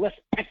 Yeah. and let's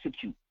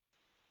execute.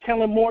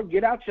 Kellen Moore,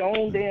 get out your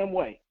own damn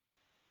way.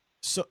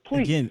 So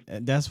Please, again,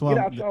 that's get why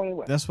out your own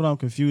way. that's what I'm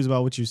confused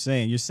about what you're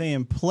saying. You're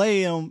saying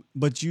play them,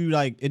 but you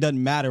it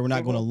doesn't matter. We're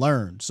not going to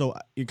learn. So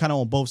you're kind of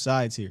on both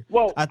sides here.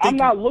 Well, I think I'm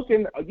not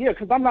looking,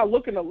 because I'm not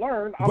looking to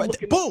learn. I'm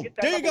looking boom. to get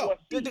that There you number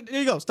go. 1 seed. There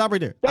you go. Stop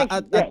right there. Thank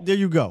you. Yes. There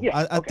you go.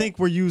 Yes. I think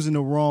we're using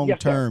the wrong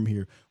Yes, sir. term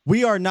here.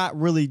 We are not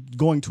really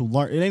going to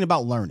learn. It ain't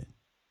about learning.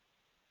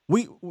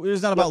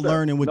 It's not about sir.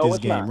 learning with No, this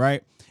it's game, not.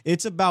 right?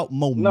 It's about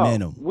No,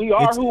 momentum. we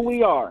are who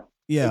we are.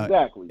 Yeah,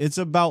 exactly. It's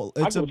about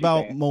I get what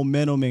you're saying.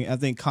 momentum and I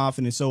think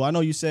confidence. So I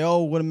know you say, "Oh,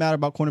 what doesn't matter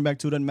about cornerback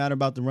 2? Doesn't matter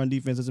about the run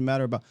defense. Doesn't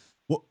matter about."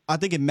 Well, I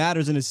think it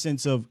matters in the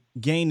sense of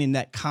gaining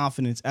that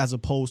confidence as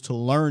opposed to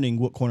learning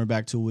what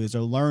cornerback 2 is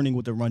or learning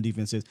what the run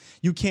defense is.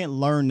 You can't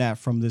learn that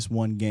from this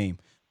one game.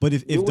 But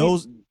if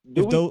those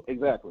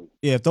exactly.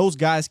 Yeah, if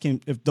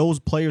those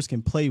players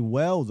can play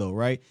well though,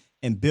 right,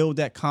 and build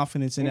that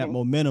confidence and that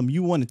momentum,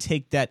 you want to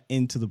take that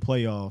into the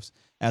playoffs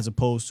as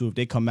opposed to if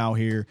they come out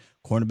here,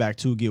 cornerback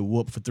 2 get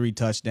whooped for 3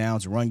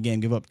 touchdowns, run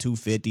game give up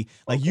 250.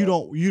 Like you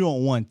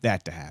don't want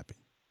that to happen.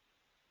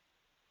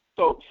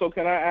 So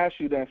can I ask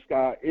you then,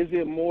 Scott? Is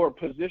it more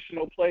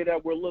positional play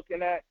that we're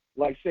looking at?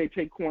 Like, say,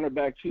 take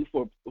cornerback 2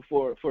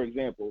 for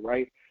example,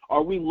 right?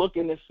 Are we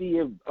looking to see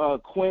if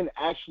Quinn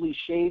actually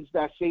shades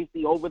that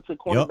safety over to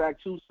cornerback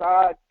 2's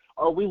side?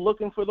 Are we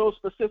looking for those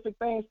specific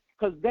things?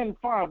 Because then,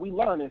 fine, we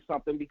learning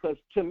something. Because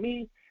to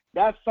me,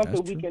 that's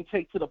something we can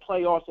take to the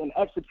playoffs and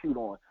execute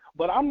on.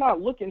 But I'm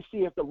not looking to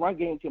see if the run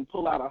game can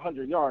pull out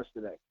 100 yards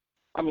today.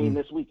 I mean,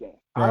 this weekend.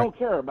 Right. I don't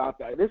care about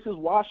that. This is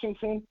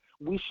Washington.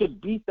 We should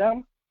beat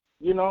them.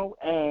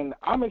 And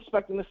I'm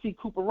expecting to see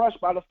Cooper Rush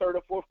by the third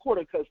or fourth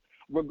quarter because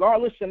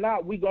regardless or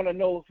not, we're going to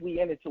know if we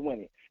in it to win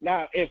it.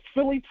 Now, if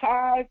Philly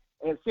tied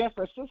and San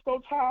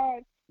Francisco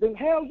tied, then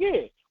hell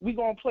yeah, we're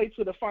going to play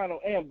to the final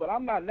end. But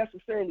I'm not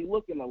necessarily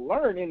looking to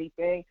learn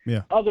anything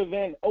other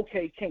than,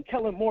 okay, can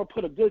Kellen Moore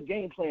put a good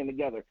game plan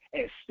together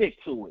and stick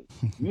to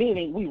it?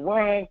 Meaning we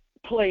run,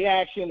 play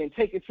action, and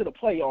take it to the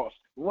playoffs.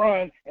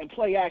 Run and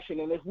play action.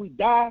 And if we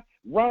die,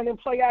 run and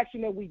play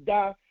action, and we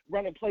die,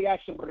 run and play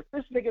action. But if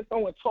this nigga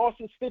throwing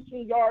tosses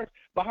 15 yards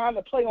behind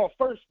the play on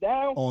first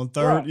down. On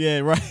third, bruh, yeah,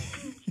 right.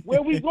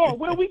 Where we going?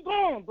 Where we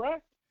going, bruh?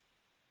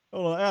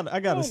 Hold on, I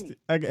got to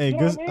hey, You know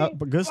good what I mean?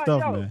 good Like,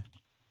 stuff, yo. man.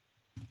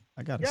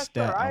 I got a Yes,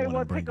 stat sir. I I ain't want to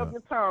want to bring take up up.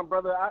 your time,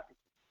 brother.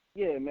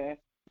 Yeah, man.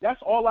 That's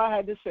all I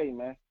had to say,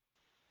 man.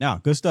 Now,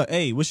 good stuff.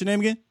 Hey, what's your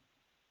name again?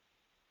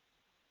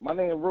 My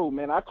name is Rue,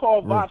 man. I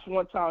called Rue. Vox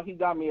one time. He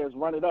got me as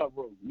Run It Up,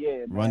 Rue.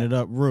 Yeah, man. Run it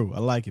up, Rue. I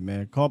like it,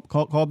 man.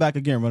 Call back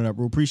again. Run it up,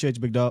 Rue. Appreciate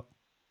you, big dog.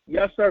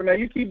 Yes, sir, man.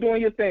 You keep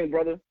doing your thing,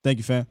 brother. Thank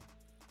you, fam.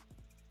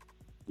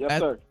 Yes,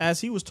 sir.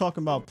 As he was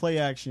talking about play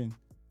action,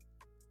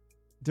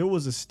 there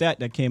was a stat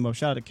that came up.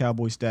 Shout out to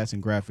Cowboy Stats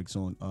and Graphics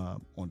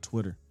on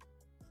Twitter.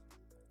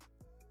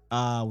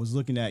 I was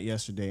looking at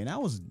yesterday, and I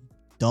was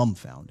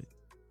dumbfounded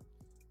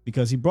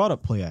because he brought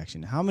up play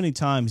action. How many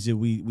times did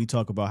we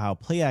talk about how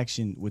play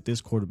action with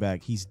this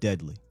quarterback, he's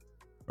deadly,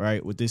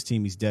 right? With this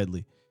team, he's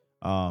deadly.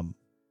 I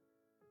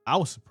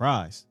was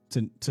surprised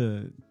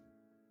to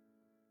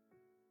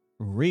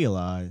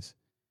realize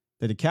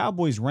that the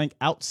Cowboys rank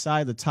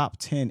outside the top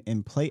 10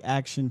 in play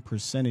action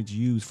percentage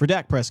used for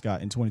Dak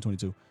Prescott in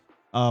 2022.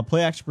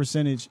 Play action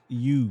percentage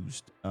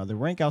used. They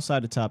rank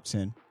outside the top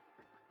 10.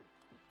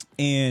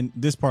 And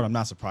this part I'm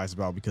not surprised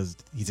about because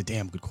he's a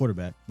damn good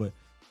quarterback. But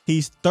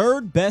he's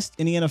third best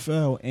in the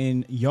NFL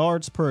in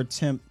yards per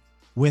attempt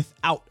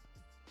without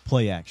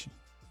play action.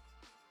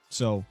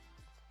 So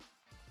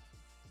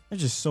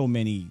there's just so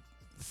many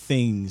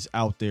things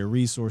out there,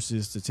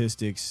 resources,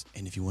 statistics,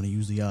 and if you want to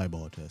use the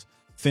eyeball test,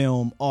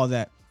 film, all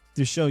that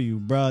to show you,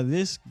 bro,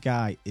 this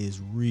guy is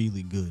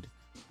really good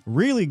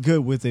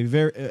with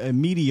a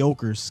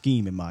mediocre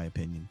scheme, in my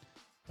opinion.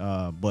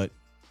 But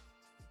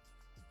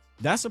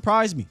that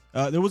surprised me.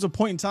 There was a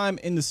point in time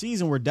in the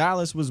season where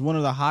Dallas was one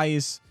of the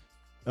highest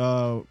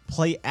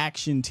play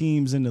action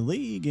teams in the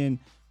league, and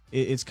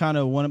it's kind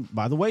of one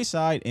by the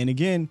wayside. And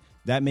again,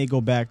 that may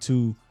go back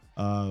to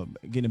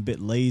getting a bit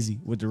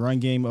lazy with the run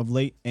game of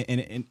late.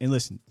 And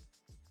listen,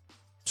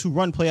 to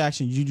run play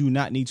action, you do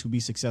not need to be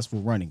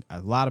successful running.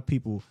 A lot of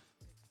people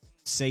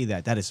say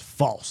that. That is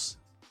false.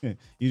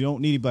 You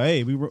don't need, but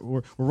hey,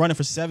 we're running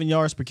for 7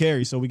 yards per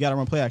carry, so we got to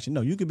run play action.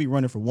 No, you could be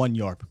running for 1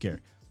 yard per carry.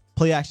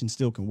 Play action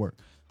still can work.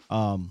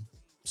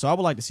 So I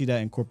would like to see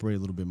that incorporated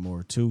a little bit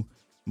more too,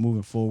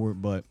 moving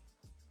forward. But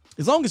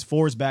as long as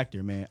Ford's back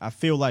there, man, I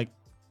feel like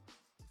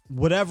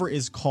whatever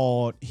is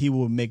called, he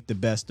will make the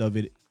best of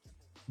it,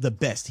 the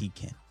best he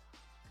can,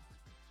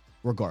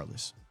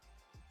 regardless.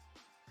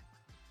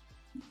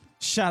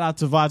 Shout out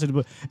to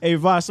Vaj. Hey,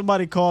 Vaj,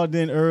 somebody called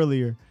in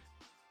earlier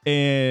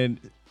and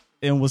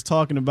was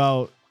talking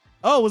about,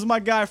 it was my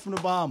guy from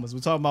the Bahamas.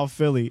 We're talking about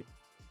Philly.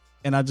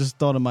 And I just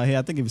thought in my head,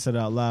 I think if you said it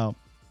out loud,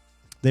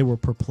 they were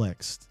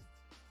perplexed.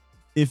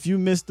 If you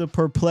missed the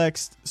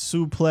perplexed,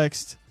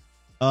 suplexed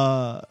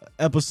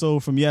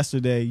episode from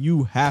yesterday,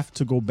 you have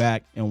to go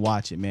back and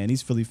watch it, man.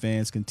 These Philly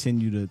fans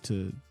continue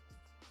to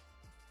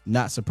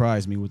not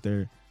surprise me with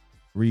their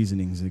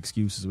reasonings and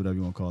excuses, whatever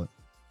you want to call it.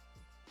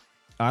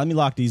 All right, let me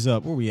lock these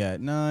up. Where we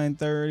at?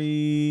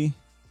 9:30.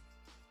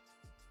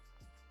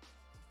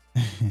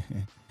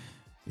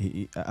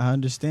 I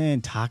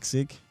understand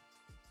toxic.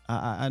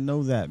 I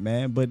know that,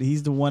 man, but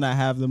he's the one I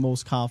have the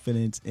most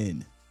confidence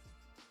in.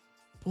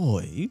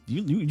 Boy,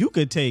 you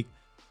could take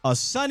a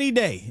sunny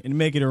day and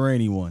make it a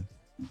rainy one.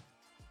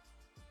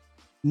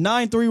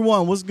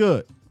 931, what's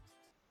good?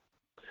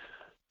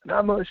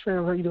 Not much,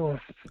 fam. How you doing?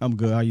 I'm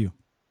good. How are you?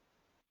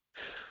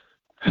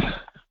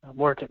 I'm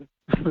working.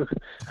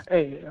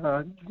 Hey,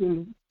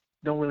 don't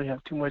really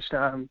have too much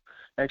time.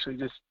 Actually,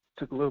 just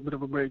took a little bit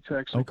of a break to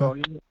actually call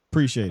you.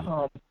 Appreciate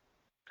it.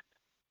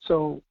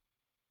 So,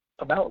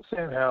 about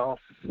Sam Howell,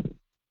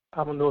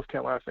 I'm a North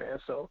Carolina fan,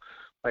 so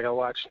I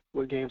watch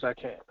what games I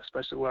can,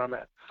 especially where I'm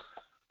at.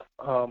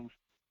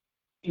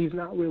 He's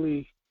not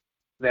really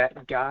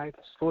that guy,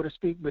 so to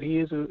speak, but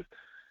he's a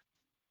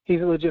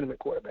legitimate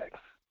quarterback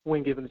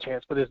when given the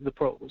chance. But it's the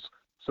pros,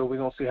 so we're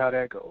gonna see how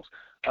that goes.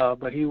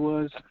 But he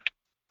was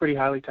pretty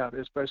highly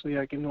touted, especially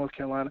in North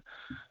Carolina.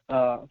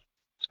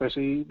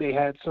 Especially they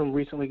had some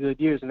recently good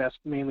years, and that's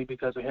mainly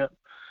because of him.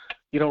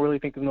 You don't really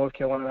think of North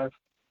Carolina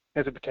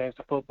as it pertains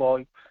to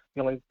football.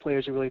 The only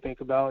players you really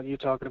think about, you're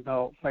talking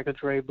about like a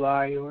Dre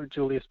Bly or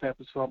Julius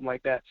Peppers, something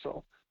like that.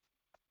 So,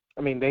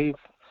 I mean,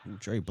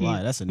 Dre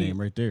Bly, that's a name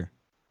right there.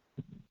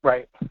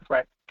 Right.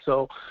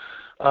 So,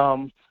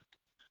 I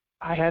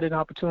had an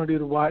opportunity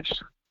to watch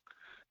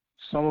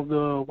some of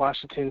the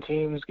Washington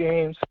team's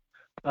games,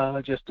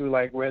 just through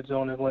Red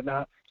Zone and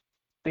whatnot.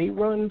 They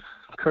run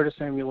Curtis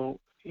Samuel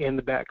in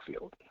the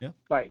backfield,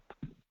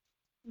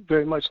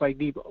 very much like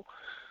Debo.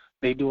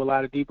 They do a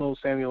lot of Debo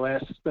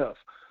Samuel-esque stuff.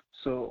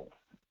 So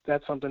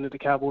that's something that the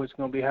Cowboys are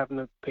going to be having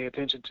to pay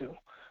attention to.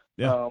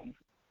 Yeah,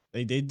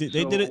 they did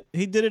it.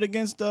 He did it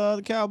against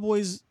the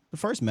Cowboys the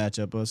first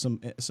matchup.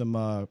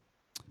 Some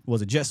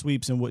was it jet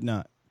sweeps and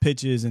whatnot,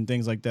 pitches and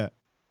things like that.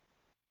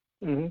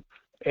 Mm-hmm.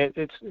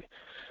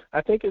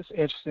 I think it's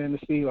interesting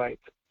to see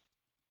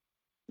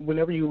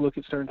whenever you look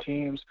at certain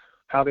teams,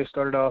 how they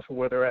started off and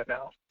where they're at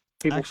now.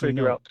 People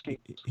figure out the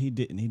schemes. He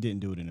didn't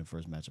do it in the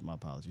first matchup. My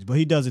apologies, but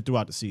he does it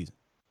throughout the season.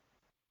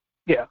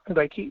 Yeah,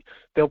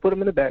 they'll put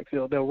him in the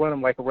backfield. They'll run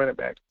him like a running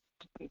back,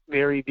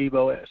 very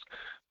Debo-esque,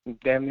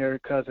 damn near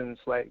Cousins,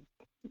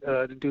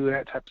 to do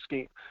that type of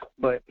scheme.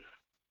 But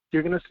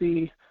you're going to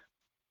see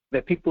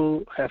that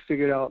people have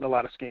figured out a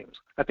lot of schemes.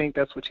 I think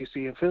that's what you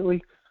see in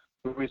Philly.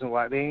 The reason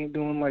why they ain't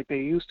doing like they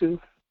used to.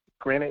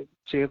 Granted,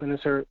 Jalen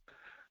is hurt,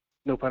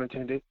 no pun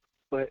intended,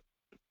 but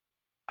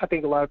I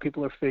think a lot of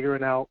people are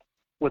figuring out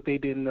what they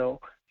didn't know,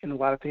 and a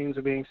lot of things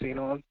are being seen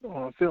on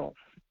film.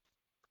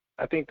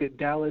 I think that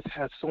Dallas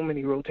has so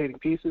many rotating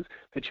pieces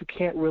that you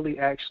can't really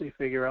actually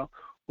figure out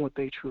what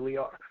they truly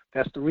are.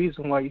 That's the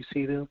reason why you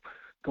see them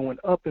going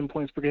up in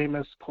points per game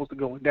as opposed to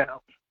going down.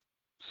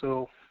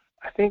 So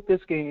I think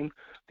this game,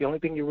 the only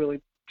thing you're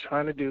really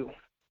trying to do,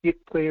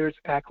 get players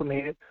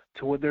acclimated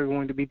to what they're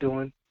going to be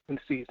doing in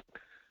the season.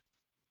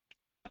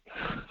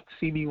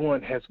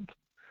 CB1 has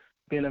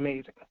been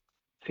amazing.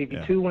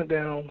 CB2 went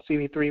down,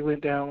 CB3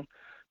 went down,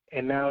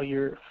 and now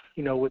you're,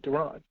 with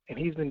Duron, and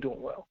he's been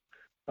doing well.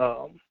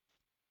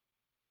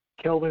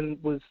 Kelvin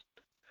was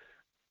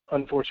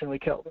unfortunately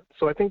Kelvin.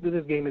 So I think that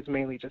this game is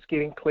mainly just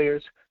getting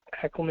players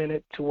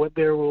acclimated to what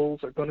their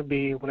roles are going to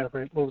be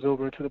whenever it moves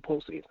over into the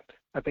postseason.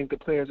 I think the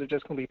players are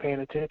just going to be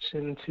paying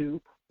attention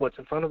to what's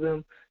in front of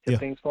them. If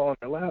things fall in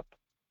their lap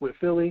with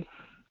Philly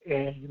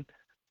and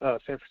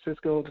San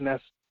Francisco, then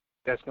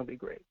that's going to be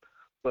great.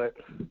 But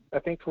I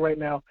think for right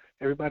now,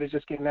 everybody's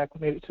just getting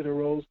acclimated to the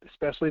roles,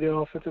 especially the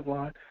offensive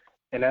line,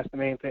 and that's the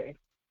main thing.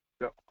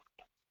 So.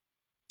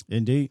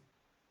 Indeed.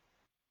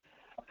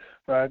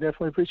 I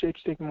definitely appreciate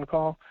you taking my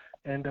call,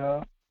 and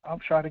I'll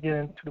try to get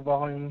into the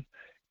volume.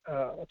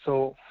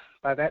 So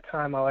by that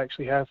time, I'll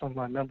actually have some of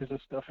my numbers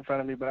and stuff in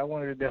front of me, but I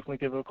wanted to definitely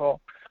give it a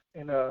call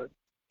and,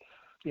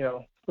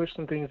 push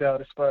some things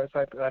out as far as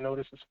I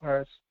noticed as far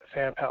as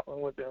Sam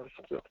Howell with them.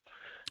 So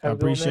I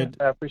appreciate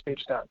your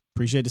time.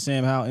 Appreciate the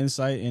Sam Howell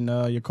insight and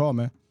your call,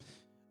 man.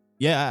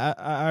 Yeah,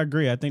 I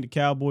agree. I think the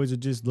Cowboys are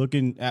just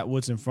looking at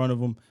what's in front of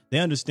them. They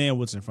understand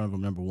what's in front of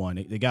them, number one.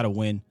 They got to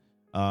win.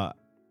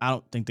 I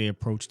don't think they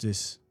approach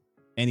this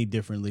any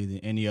differently than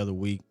any other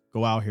week.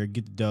 Go out here,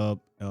 get the dub,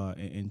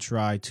 and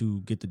try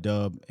to get the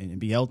dub and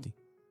be healthy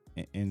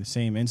in the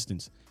same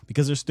instance,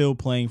 because they're still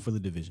playing for the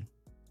division,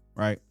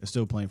 right? They're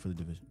still playing for the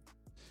division.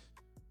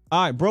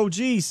 All right, Bro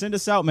G, send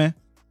us out, man.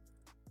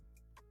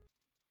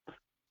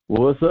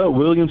 What's up,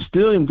 William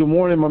Stilliam? Good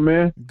morning, my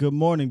man. Good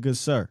morning, good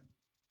sir.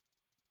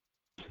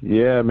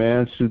 Yeah,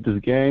 man. Shoot, this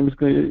game is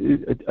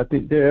going. I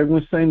think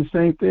everyone's saying the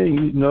same thing.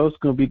 You know, it's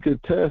going to be a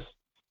good test,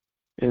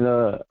 and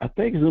I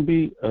think it's going to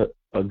be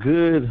a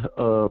good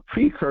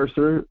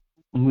precursor.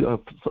 One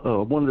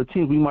of the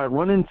teams we might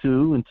run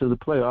into the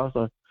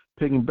playoffs.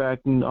 Picking back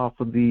off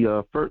of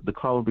the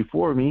caller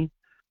before me.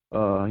 You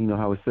know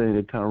how I was saying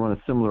they kind of run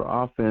a similar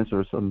offense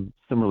or some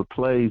similar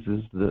plays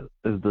as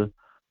the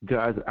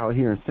guys out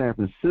here in San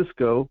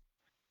Francisco,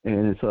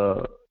 and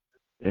it's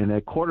and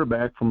that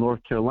quarterback from North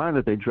Carolina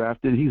that they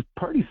drafted, he's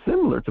pretty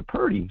similar to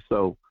Purdy.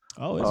 So,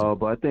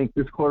 but I think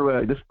this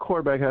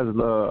quarterback has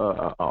an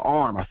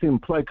arm. I seen him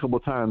play a couple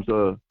of times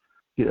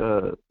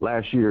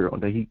last year.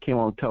 That he came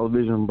on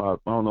television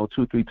about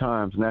 2-3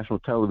 times, national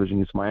television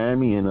against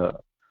Miami and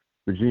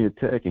Virginia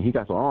Tech, and he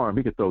got an arm.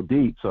 He could throw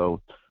deep. So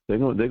they're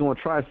going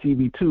to try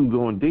CB2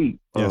 going deep.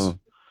 Yes.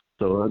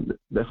 So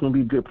that's going to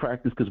be good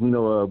practice, because we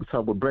know we saw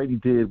what Brady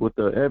did with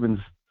Evans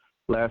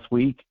last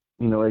week.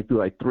 You know, they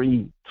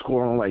threw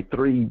score on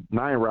 3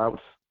 9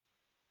 routes.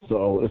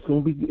 So it's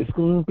going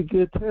to be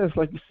good test,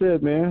 like you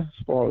said, man.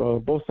 For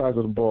both sides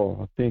of the ball.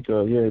 I think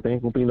there ain't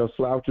going to be no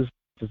slouches.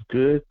 It's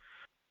good.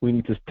 We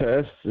need this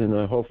test,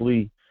 and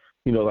hopefully,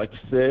 you know, like you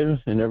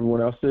said, and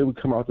everyone else said, we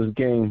come out this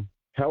game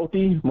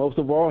healthy, most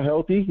of all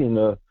healthy, and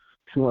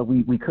feel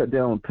like we cut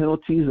down on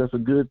penalties. That's a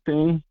good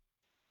thing.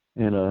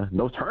 And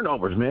no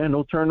turnovers, man.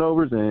 No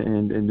turnovers,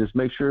 and just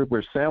make sure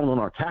we're sound on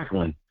our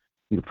tackling.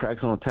 You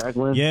practice on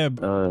tackling. Yeah,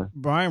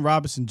 Brian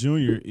Robinson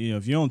Jr., you know,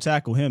 if you don't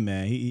tackle him,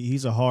 man,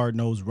 he's a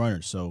hard-nosed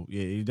runner. So,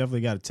 yeah, you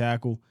definitely got to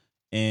tackle.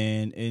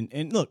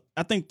 And look,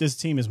 I think this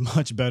team is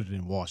much better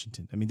than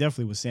Washington. I mean,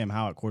 definitely with Sam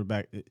Howell at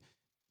quarterback.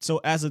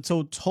 So, as a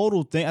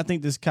total thing, I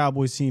think this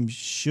Cowboys team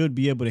should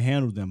be able to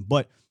handle them.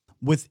 But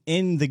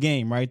within the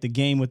game, right, the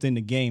game within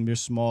the game, there's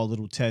small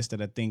little tests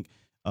that I think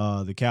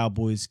the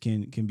Cowboys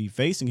can be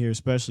facing here,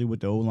 especially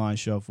with the O-line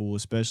shuffle,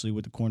 especially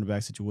with the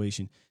cornerback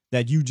situation,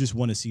 that you just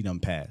want to see them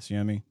pass. You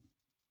know what I mean?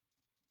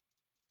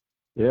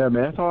 Yeah,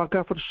 man. That's all I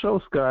got for the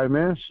show, Sky,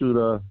 man.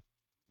 Shoot,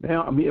 man,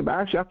 I mean,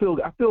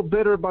 actually, I feel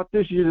better about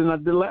this year than I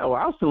did last. Well,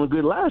 I was feeling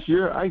good last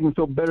year. I even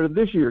feel better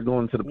this year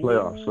going to the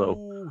playoffs. So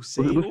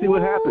we'll see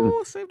what happens.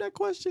 Save that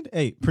question.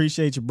 Hey,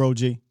 appreciate you, Bro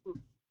G.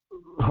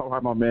 All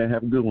right, my man.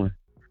 Have a good one.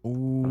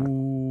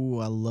 Ooh,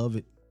 I love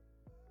it.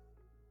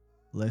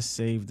 Let's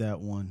save that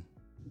one.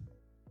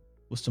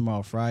 What's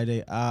tomorrow?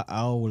 Friday?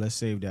 Let's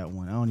save that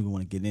one. I don't even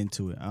want to get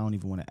into it. I don't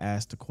even want to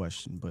ask the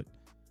question, but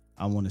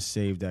I want to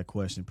save that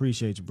question.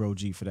 Appreciate you, Bro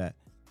G, for that.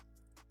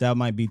 That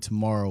might be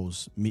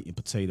tomorrow's meat and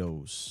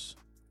potatoes.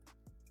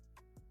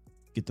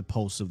 Get the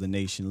pulse of the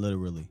nation,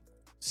 literally.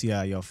 See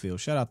how y'all feel.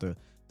 Shout out to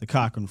the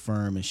Cochran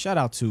Firm, and shout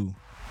out to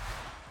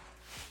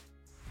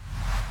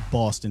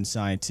Boston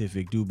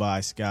Scientific,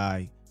 Dubai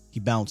Sky.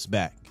 He bounced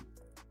back.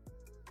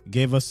 He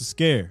gave us a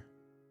scare.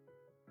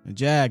 A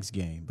Jags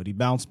game, but he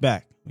bounced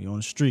back. We're on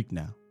a streak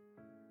now.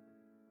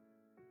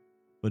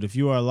 But if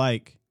you are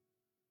like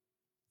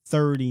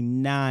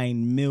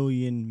 39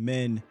 million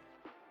men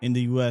in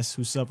the U.S.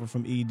 who suffer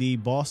from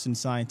ED, Boston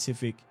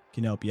Scientific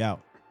can help you out.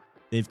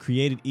 They've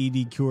created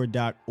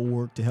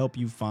edcure.org to help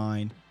you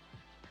find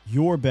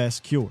your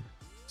best cure.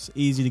 It's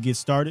easy to get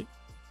started.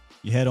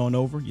 You head on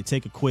over, you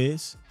take a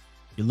quiz,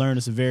 you learn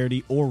the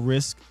severity or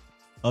risk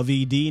of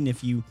ED, and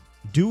if you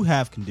do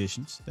have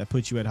conditions that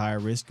put you at higher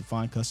risk, you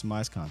find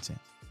customized content.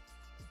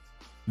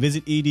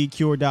 Visit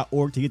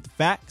edcure.org to get the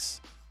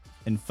facts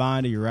and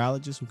find a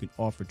urologist who can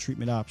offer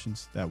treatment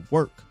options that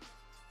work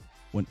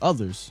when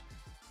others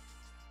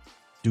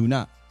do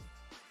not.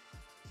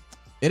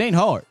 It ain't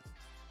hard,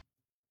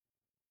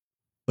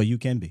 but you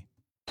can be.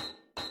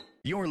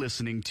 You're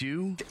listening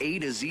to A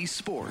to Z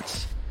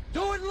Sports.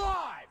 Do it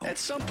live! At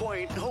some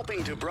point,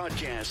 hoping to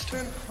broadcast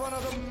in front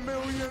of the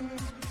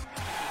millions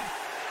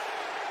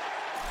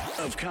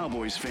of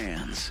Cowboys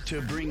fans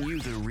to bring you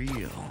the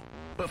real.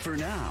 But for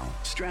now,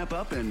 strap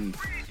up and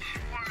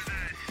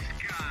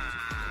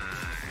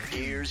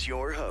here's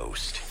your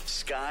host,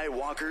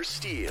 Skywalker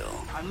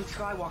Steele. I'm Luke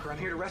Skywalker. I'm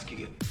here to rescue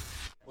you.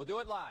 We'll do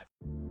it live.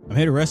 I'm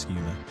here to rescue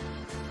you, man.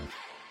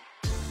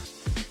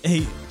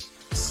 Hey,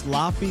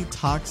 sloppy,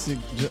 toxic.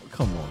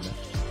 Come on, man.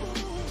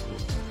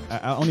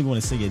 I don't even want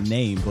to say your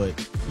name,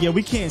 but yeah,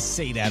 we can't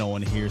say that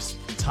on here.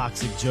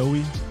 Toxic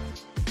Joey.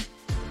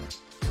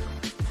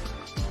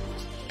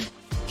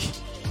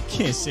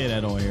 Can't say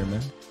that on here,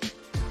 man.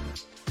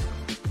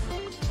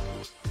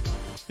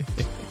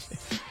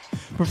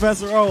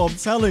 Professor O, I'm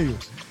telling you,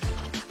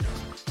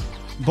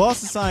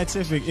 Boston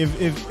Scientific,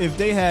 if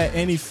they had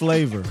any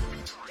flavor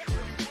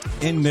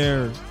in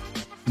their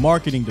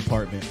marketing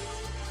department,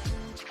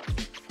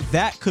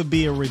 that could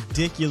be a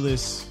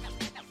ridiculous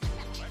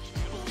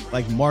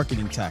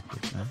marketing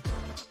tactic, man.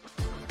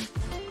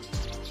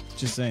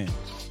 Just saying.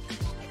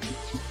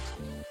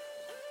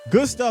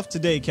 Good stuff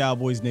today,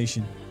 Cowboys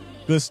Nation.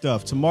 Good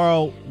stuff.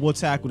 Tomorrow, we'll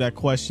tackle that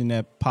question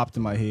that popped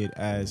in my head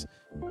as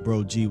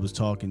Bro G was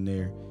talking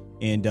there.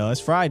 And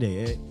it's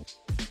Friday.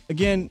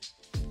 Again,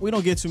 we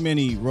don't get too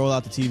many Roll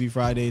Out the TV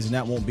Fridays, and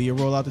that won't be a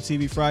Roll Out the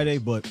TV Friday,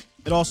 but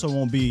it also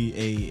won't be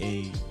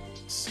a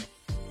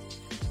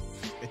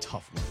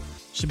tough one.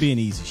 Should be an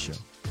easy show.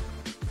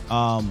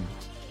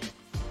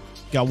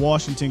 Got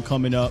Washington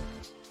coming up.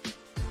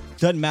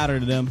 Doesn't matter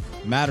to them.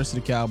 Matters to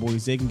the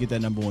Cowboys. They can get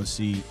that number 1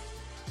 seed.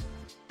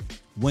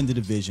 Win the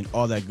division.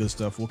 All that good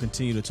stuff. We'll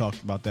continue to talk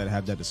about that and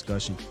have that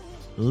discussion.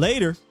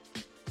 Later,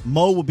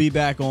 Mo will be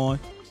back on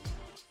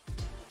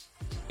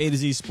A to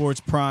Z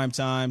Sports Prime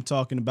Time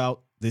talking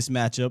about this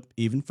matchup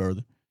even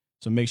further.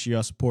 So make sure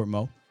y'all support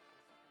Mo.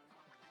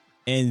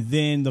 And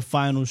then the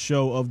final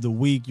show of the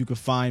week, you can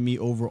find me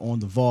over on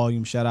The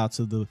Volume. Shout out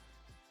to the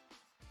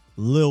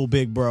Lil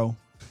Big Bro,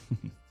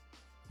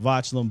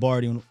 Voch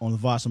Lombardi on the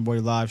Voch Lombardi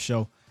live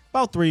show.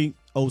 About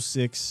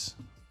 3:06.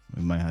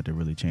 We might have to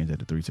really change that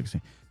to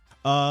 3:16.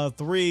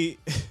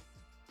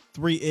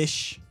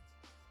 3-ish.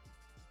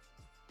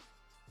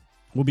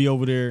 We'll be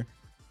over there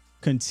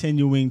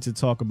continuing to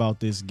talk about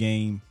this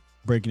game,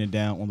 breaking it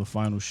down on the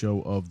final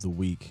show of the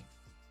week.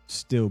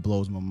 Still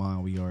blows my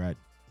mind. We are at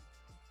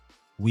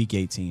week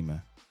 18,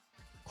 man.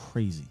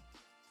 Crazy.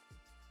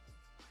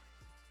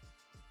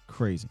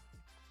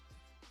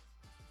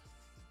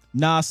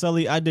 Nah,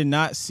 Sully, I did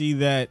not see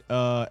that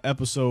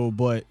episode,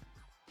 but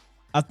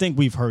I think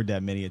we've heard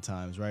that many a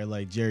times, right?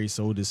 Like Jerry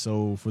sold his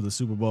soul for the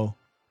Super Bowl.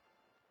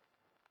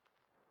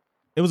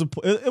 It was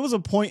a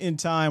point in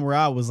time where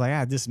I was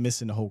like,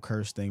 dismissing the whole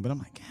curse thing, but I'm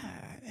like,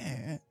 God,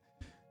 man,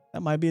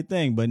 that might be a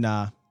thing, but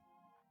nah,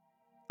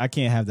 I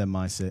can't have that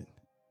mindset.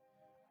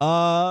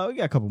 We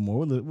got a couple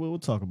more. We'll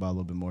talk about a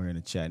little bit more here in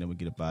the chat, and then we'll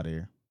get up out of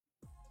here.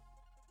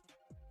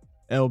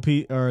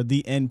 LP or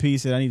the NP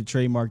said I need to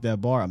trademark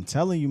that bar. I'm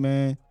telling you,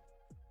 man.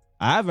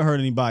 I haven't heard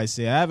anybody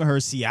say it. I haven't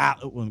heard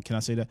Seattle. Can I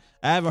say that?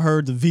 I haven't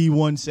heard the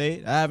V1 say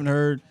it. I haven't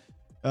heard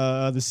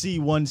the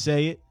C1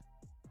 say it.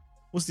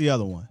 What's the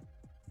other one?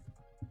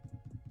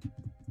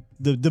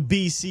 The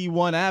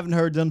BC1. I haven't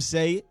heard them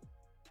say it.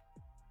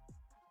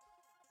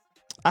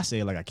 I say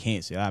it like I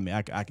can't say it. I mean,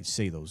 I can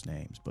say those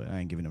names, but I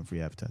ain't giving them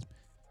free advertisement.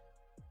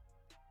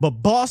 But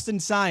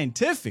Boston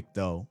Scientific,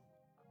 though,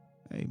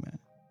 hey, man.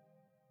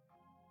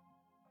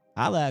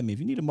 Holla at me if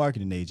you need a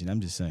marketing agent.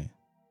 I'm just saying.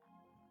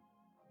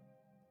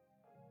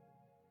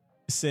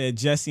 Said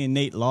Jesse and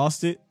Nate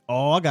lost it.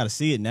 Oh, I got to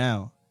see it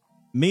now.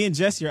 Me and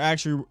Jesse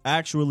are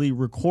actually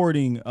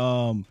recording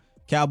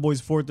Cowboys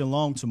 4th and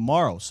Long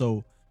tomorrow.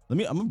 So I'm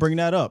going to bring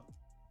that up.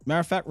 Matter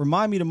of fact,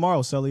 remind me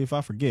tomorrow, Sully, if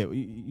I forget.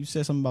 You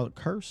said something about a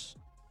curse?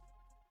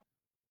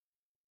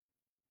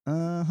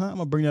 I'm going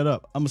to bring that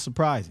up. I'm going to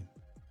surprise him.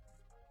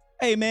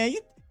 Hey, man,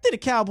 you think the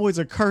Cowboys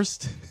are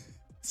cursed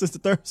since the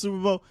 3rd Super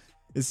Bowl?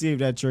 Let's see if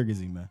that triggers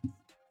him, man.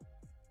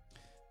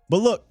 But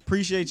look,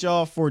 appreciate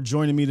y'all for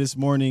joining me this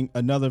morning.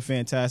 Another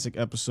fantastic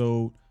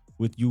episode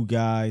with you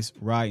guys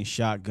riding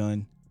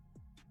shotgun.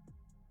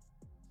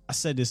 I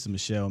said this to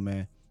Michelle,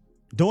 man.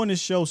 Doing this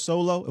show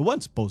solo, it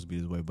wasn't supposed to be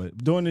this way, but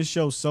doing this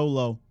show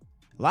solo,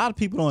 a lot of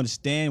people don't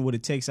understand what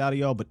it takes out of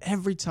y'all, but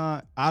every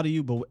time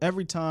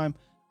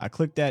I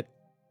click that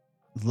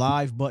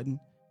live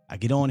button, I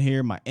get on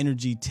here, my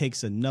energy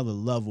takes another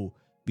level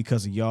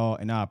because of y'all,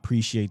 and I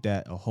appreciate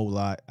that a whole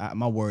lot.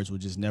 My words will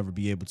just never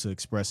be able to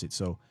express it.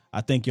 So I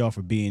thank y'all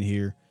for being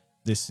here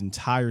this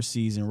entire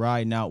season,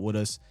 riding out with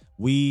us.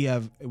 We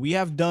have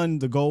done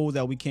the goal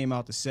that we came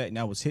out to set, and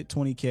that was hit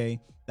 20K.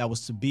 That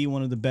was to be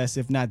one of the best,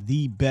 if not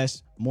the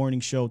best,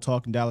 morning show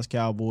talking Dallas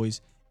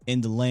Cowboys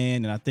in the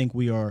land, and I think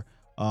we are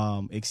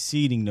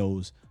exceeding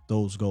those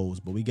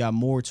goals. But we got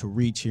more to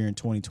reach here in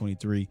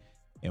 2023,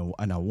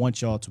 and I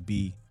want y'all to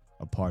be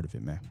a part of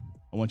it, man.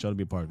 I want y'all to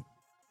be a part of it.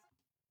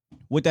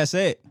 With that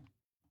said,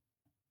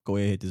 go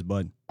ahead and hit this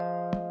button.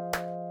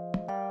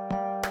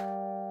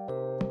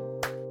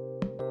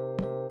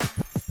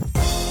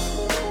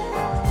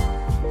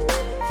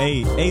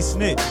 Hey,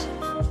 Snitch.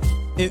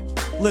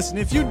 Listen,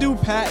 if you do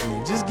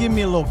patent, just give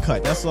me a little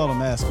cut. That's all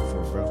I'm asking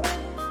for, bro.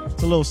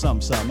 It's a little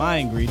something. I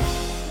ain't greedy.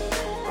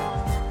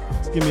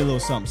 Just give me a little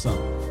something.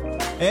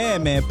 Hey,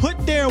 man, put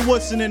Darren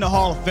Woodson in the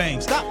Hall of Fame.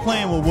 Stop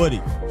playing with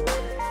Woody.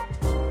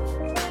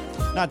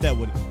 Not that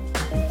Woody.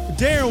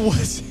 Darren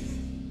Woodson.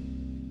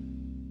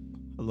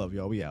 I love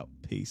y'all. We out.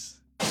 Peace.